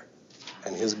Hitler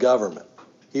and his government?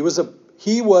 He was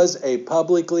a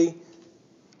publicly,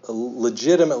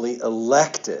 legitimately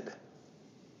elected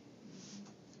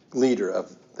leader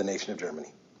of the nation of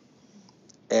Germany,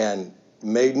 and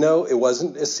it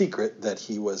wasn't a secret that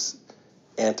he was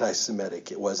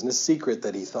anti-Semitic. It wasn't a secret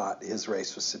that he thought his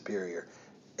race was superior.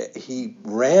 He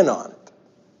ran on it.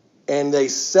 And they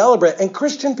celebrate. And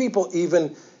Christian people,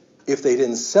 even if they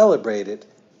didn't celebrate it,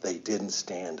 they didn't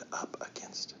stand up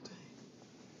against it.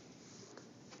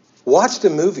 Watched a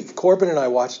movie. Corbin and I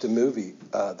watched a movie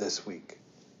this week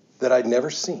that I'd never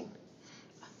seen.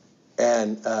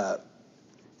 And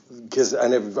because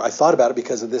I thought about it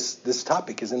because of this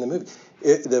topic is in the movie.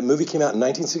 The movie came out in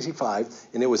 1965,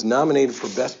 and it was nominated for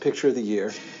Best Picture of the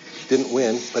Year. Didn't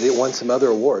win, but it won some other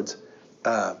awards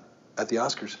at the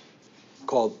Oscars,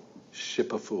 called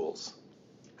Ship of Fools.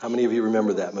 How many of you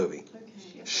remember that movie?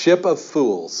 Okay. Ship of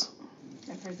Fools.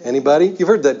 Anybody? You've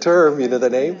heard that term, you know the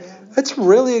name? It's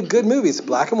really a good movie. It's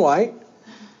black and white.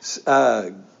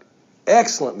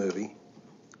 Excellent movie.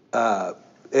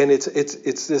 And it's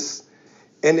this,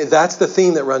 and that's the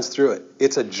theme that runs through it.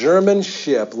 It's a German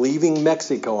ship leaving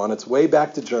Mexico on its way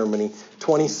back to Germany,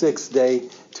 26-day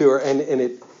tour,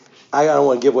 and I don't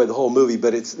want to give away the whole movie,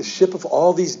 but it's the ship of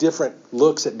all these different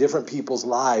looks at different people's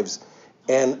lives.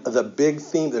 And the big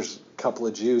theme, there's a couple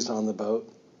of Jews on the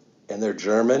boat, and they're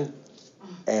German.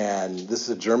 And this is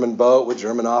a German boat with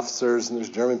German officers, and there's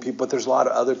German people, but there's a lot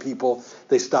of other people.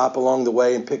 They stop along the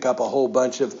way and pick up a whole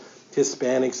bunch of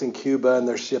Hispanics in Cuba, and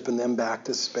they're shipping them back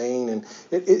to Spain. And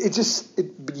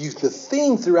the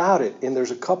theme throughout it, and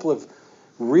there's a couple of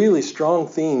really strong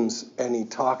themes, and he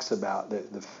talks about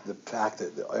the fact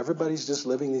that everybody's just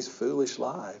living these foolish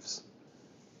lives,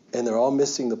 and they're all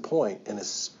missing the point, and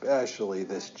especially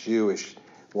this Jewish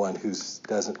one who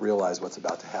doesn't realize what's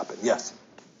about to happen. Yes?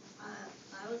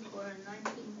 I was born in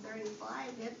 1935.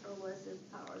 Hitler was in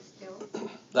power still.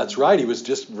 That's right. He was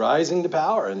just rising to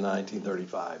power in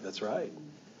 1935. That's right.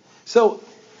 So,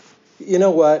 you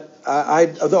know what?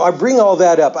 Although I bring all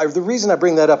that up, the reason I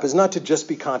bring that up is not to just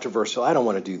be controversial. I don't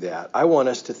want to do that. I want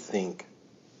us to think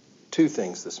two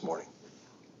things this morning.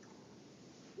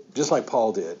 Just like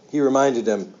Paul did. He reminded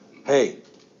them, hey,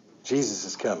 Jesus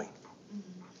is coming.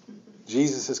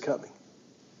 Jesus is coming.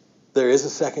 There is a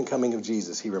second coming of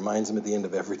Jesus. He reminds them at the end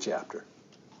of every chapter.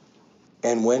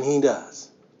 And when he does,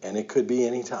 and it could be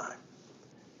any time,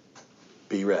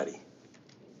 be ready.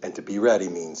 And to be ready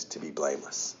means to be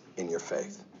blameless in your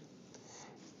faith.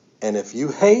 And if you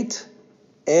hate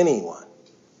anyone,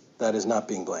 that is not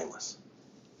being blameless.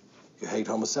 You hate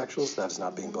homosexuals, that is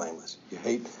not being blameless. You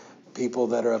hate people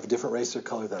that are of a different race or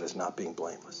color, that is not being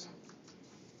blameless.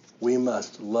 We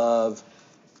must love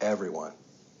everyone.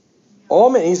 All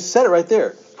men, he said it right there.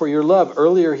 For your love,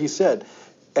 earlier he said,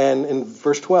 and in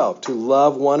verse 12, to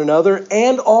love one another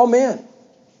and all men.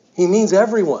 He means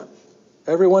everyone.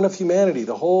 Everyone of humanity,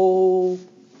 the whole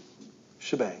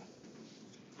shebang.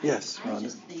 Yes, Rhonda? I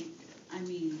just think,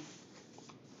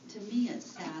 to me it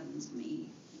saddens me,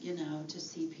 to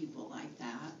see people like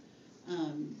that.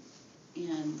 And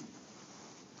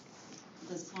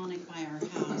the Sonic by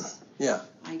our house, Yeah.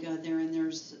 I go there and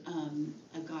there's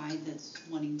a guy that's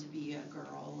wanting to be a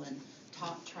girl and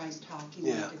tries talking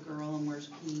like a girl and wears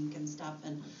pink and stuff,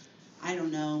 and I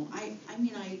don't know. I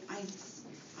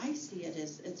I see it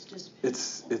as, it's just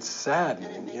It's pitiful. sad,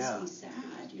 And it makes yeah. me sad,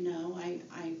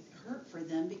 I hurt for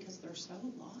them because they're so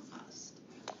lost.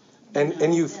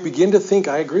 And you begin to think,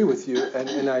 I agree with you,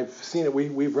 and I've seen it,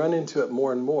 we've run into it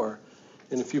more and more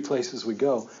in a few places we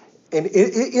go. And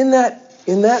in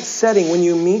that setting, when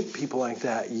you meet people like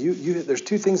that, there's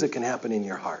two things that can happen in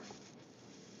your heart.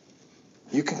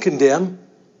 You can condemn.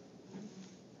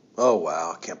 Oh,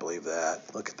 wow, I can't believe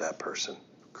that. Look at that person.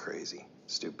 Crazy,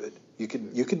 stupid. You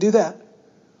could do that.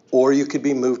 Or you could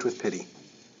be moved with pity.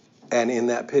 And in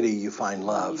that pity, you find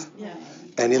love. Yeah.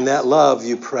 And in that love,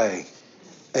 you pray.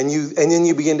 And then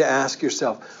you begin to ask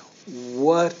yourself,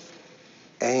 what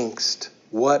angst,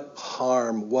 what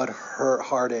harm, what hurt,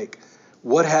 heartache,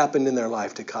 what happened in their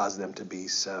life to cause them to be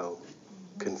so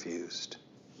confused?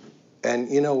 And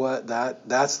you know what?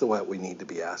 That's what we need to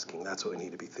be asking. That's what we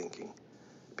need to be thinking.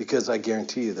 Because I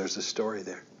guarantee you there's a story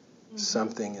there.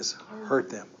 Something has hurt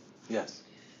them. Yes.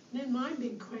 Then my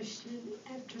big question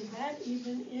after that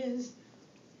even is,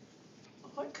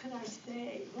 what could I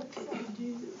say? What could I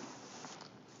do?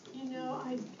 You know,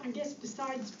 I guess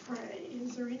besides pray,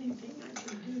 is there anything I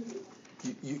can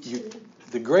do?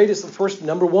 The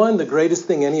greatest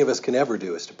thing any of us can ever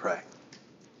do is to pray.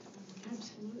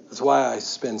 Absolutely. That's why I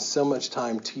spend so much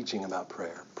time teaching about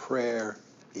prayer. Prayer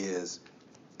is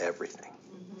everything.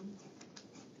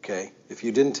 Okay? If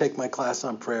you didn't take my class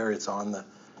on prayer, it's on the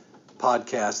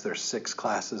podcast. There's 6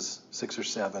 classes, 6 or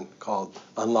 7, called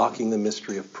Unlocking the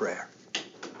Mystery of Prayer.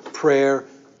 Prayer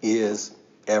is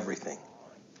everything.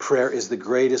 Prayer is the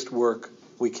greatest work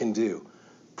we can do.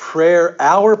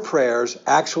 Our prayers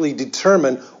actually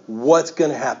determine what's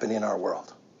going to happen in our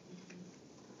world.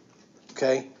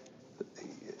 Okay?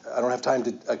 I don't have time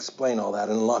to explain all that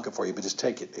and unlock it for you, but just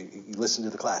take it. You listen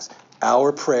to the class.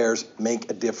 Our prayers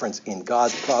make a difference in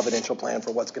God's providential plan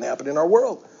for what's going to happen in our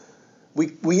world.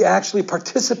 We actually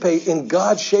participate in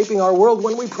God shaping our world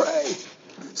when we pray.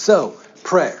 So,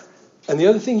 prayer. And the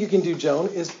other thing you can do, Joan,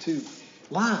 is to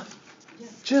love.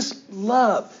 Just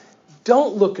love.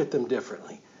 Don't look at them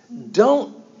differently.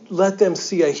 Don't let them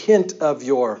see a hint of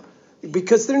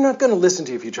because they're not going to listen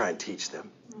to you if you try and teach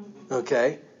them.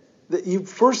 Okay? You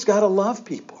first got to love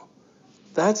people.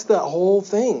 That's the whole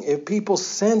thing. If people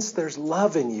sense there's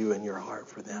love in you and your heart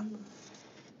for them.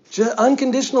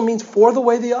 Unconditional means for the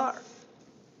way they are.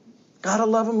 Got to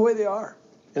love them the way they are.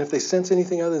 And if they sense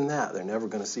anything other than that, they're never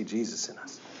going to see Jesus in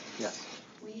us. Yes.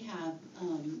 We have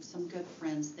some good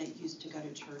friends that used to go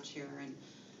to church here, and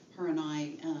her and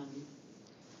I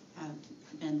have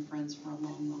been friends for a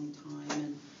long, long time,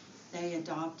 and they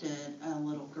adopted a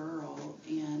little girl,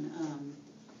 and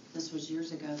this was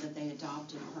years ago that they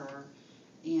adopted her,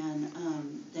 and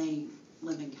they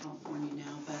live in California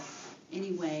now, but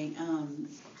anyway,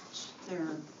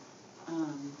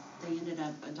 they ended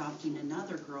up adopting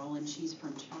another girl, and she's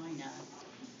from China.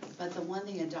 But the one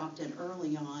they adopted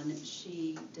early on,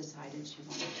 she decided she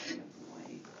wanted to be a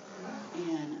boy.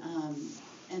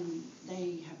 And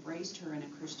they have raised her in a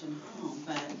Christian home,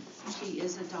 but she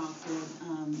is adopted,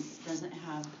 her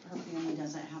family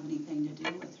doesn't have anything to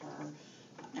do with her.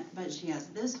 But she has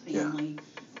this family,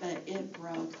 but it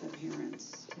broke the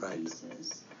parents to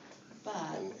pieces.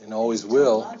 But and always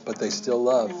will, but they still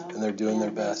love, and they're doing their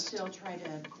best. They still try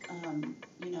to,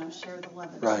 share the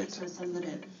love of Right. Jesus, and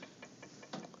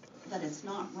that it's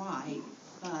not right,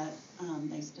 but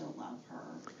they still love her.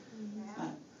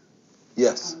 But,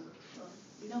 Yes.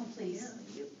 no, please.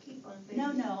 Yeah, you keep on No,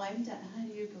 thinking. I'm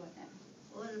done. You go ahead.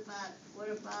 What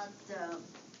about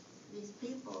these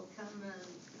people coming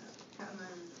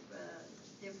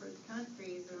different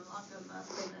countries and lock them up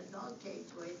in a dog cage?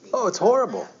 What do you think Oh, it's about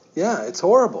horrible. that? Yeah, it's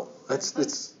horrible.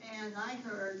 And I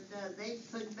heard they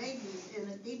put babies in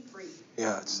a deep freeze.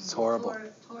 Yeah, it's horrible.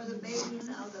 Tore the babies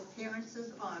out of the parents'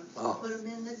 arms. Oh. Put them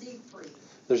in the deep freeze.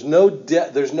 There's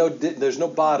no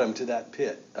bottom to that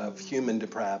pit of human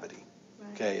depravity.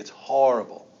 Okay, it's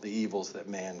horrible, the evils that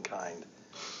mankind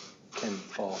can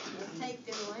fall to. Take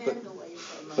their land away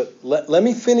from them. But let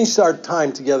me finish our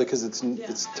time together because it's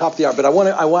top of the hour. But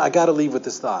I got to leave with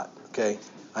this thought. Okay,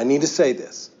 I need to say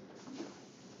this.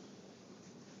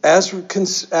 As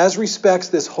respects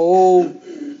this whole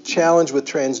challenge with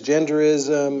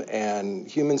transgenderism and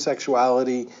human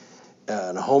sexuality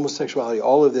and homosexuality,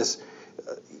 all of this,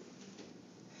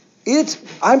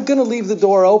 I'm going to leave the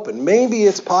door open. Maybe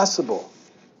it's possible.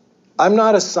 I'm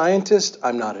not a scientist.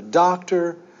 I'm not a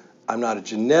doctor. I'm not a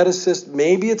geneticist.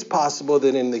 Maybe it's possible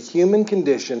that in the human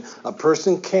condition, a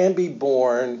person can be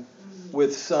born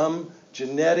with some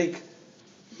genetic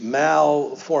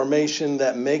malformation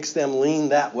that makes them lean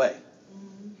that way.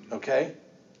 Okay?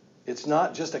 It's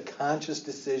not just a conscious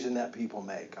decision that people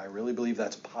make. I really believe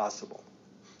that's possible.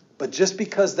 But just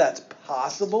because that's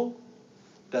possible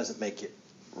doesn't make it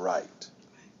right.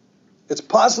 It's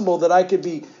possible that I could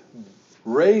be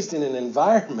raised in an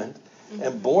environment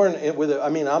and born with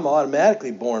I'm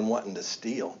automatically born wanting to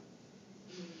steal.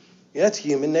 Yeah, it's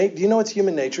human nature. Do you know it's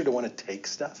human nature to want to take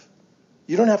stuff?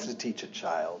 You don't have to teach a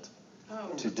child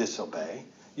to disobey.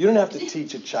 You don't have to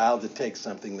teach a child to take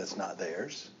something that's not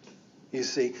theirs. You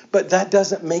see? But that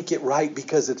doesn't make it right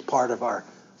because it's part of our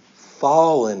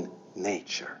fallen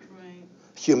nature. Right.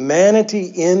 Humanity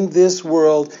in this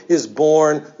world is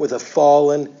born with a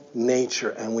fallen nature,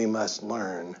 and we must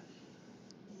learn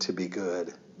to be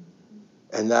good.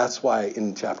 And that's why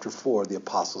in chapter 4, the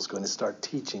apostle's going to start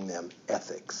teaching them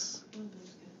ethics.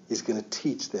 He's going to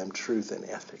teach them truth and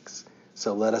ethics.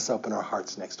 So let us open our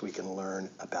hearts next week and learn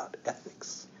about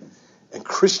ethics. And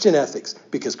Christian ethics,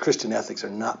 because Christian ethics are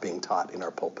not being taught in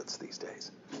our pulpits these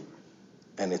days.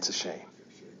 And it's a shame.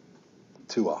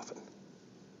 Too often.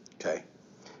 Okay?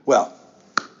 Well,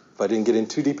 if I didn't get in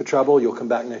too deep of trouble, you'll come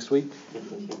back next week.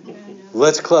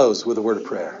 Let's close with a word of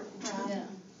prayer.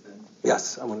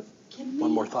 Yes, I want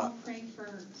one more thought. Pray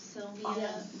for Sylvia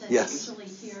that's Yes. usually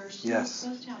here. She Yes. was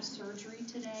supposed to have surgery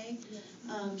today.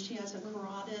 She has a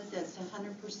carotid that's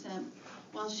 100%.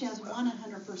 Well, she has one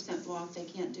 100% blocked. They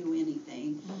can't do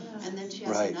anything. And then she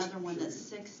has Right. another one that's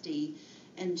 60.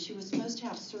 And she was supposed to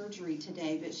have surgery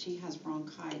today, but she has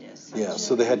bronchitis. Yeah, she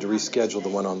so they had to didn't have it reschedule the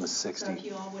today. one on the So 60. if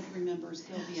you all would remember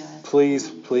Sylvia.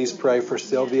 Please pray for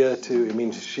Sylvia too.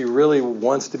 She really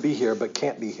wants to be here, but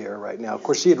can't be here right now. Of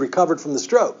course, she had recovered from the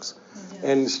strokes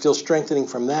and still strengthening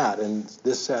from that. And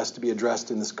this has to be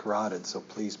addressed in this carotid. So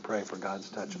please pray for God's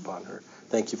touch upon her.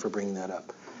 Thank you for bringing that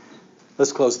up.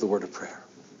 Let's close the word of prayer.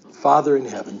 Father in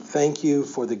heaven, thank you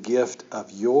for the gift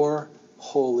of your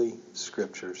holy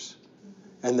scriptures,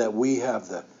 and that we have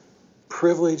the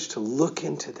privilege to look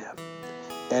into them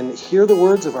and hear the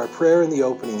words of our prayer in the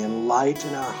opening,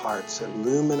 enlighten our hearts,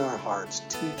 illumine our hearts,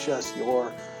 teach us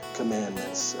your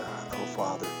commandments, oh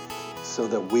Father, so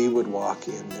that we would walk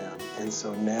in them. And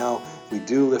so now we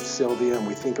do lift Sylvia, and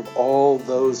we think of all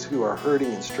those who are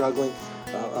hurting and struggling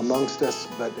amongst us,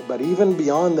 but even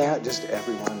beyond that, just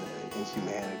everyone in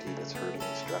humanity that's hurting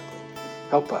and struggling.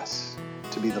 Help us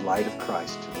to be the light of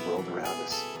Christ to the world around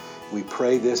us. We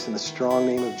pray this in the strong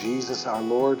name of Jesus, our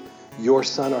Lord, your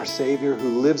Son, our Savior,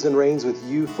 who lives and reigns with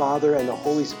you, Father, and the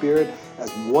Holy Spirit as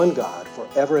one God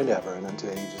forever and ever and unto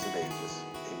ages of ages.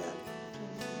 Amen.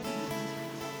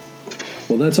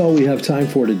 Well, that's all we have time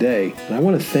for today, and I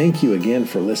want to thank you again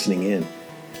for listening in.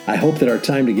 I hope that our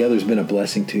time together has been a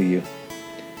blessing to you.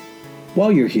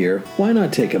 While you're here, why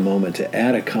not take a moment to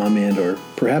add a comment or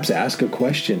perhaps ask a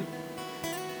question?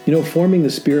 You know, Forming the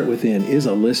Spirit Within is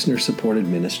a listener-supported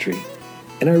ministry,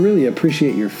 and I really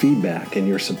appreciate your feedback and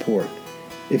your support.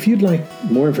 If you'd like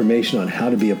more information on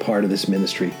how to be a part of this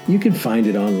ministry, you can find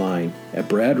it online at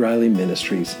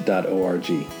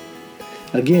bradrileyministries.org.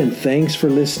 Again, thanks for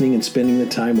listening and spending the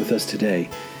time with us today,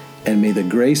 and may the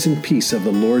grace and peace of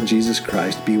the Lord Jesus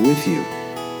Christ be with you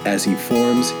as He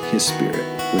forms His Spirit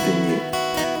within you.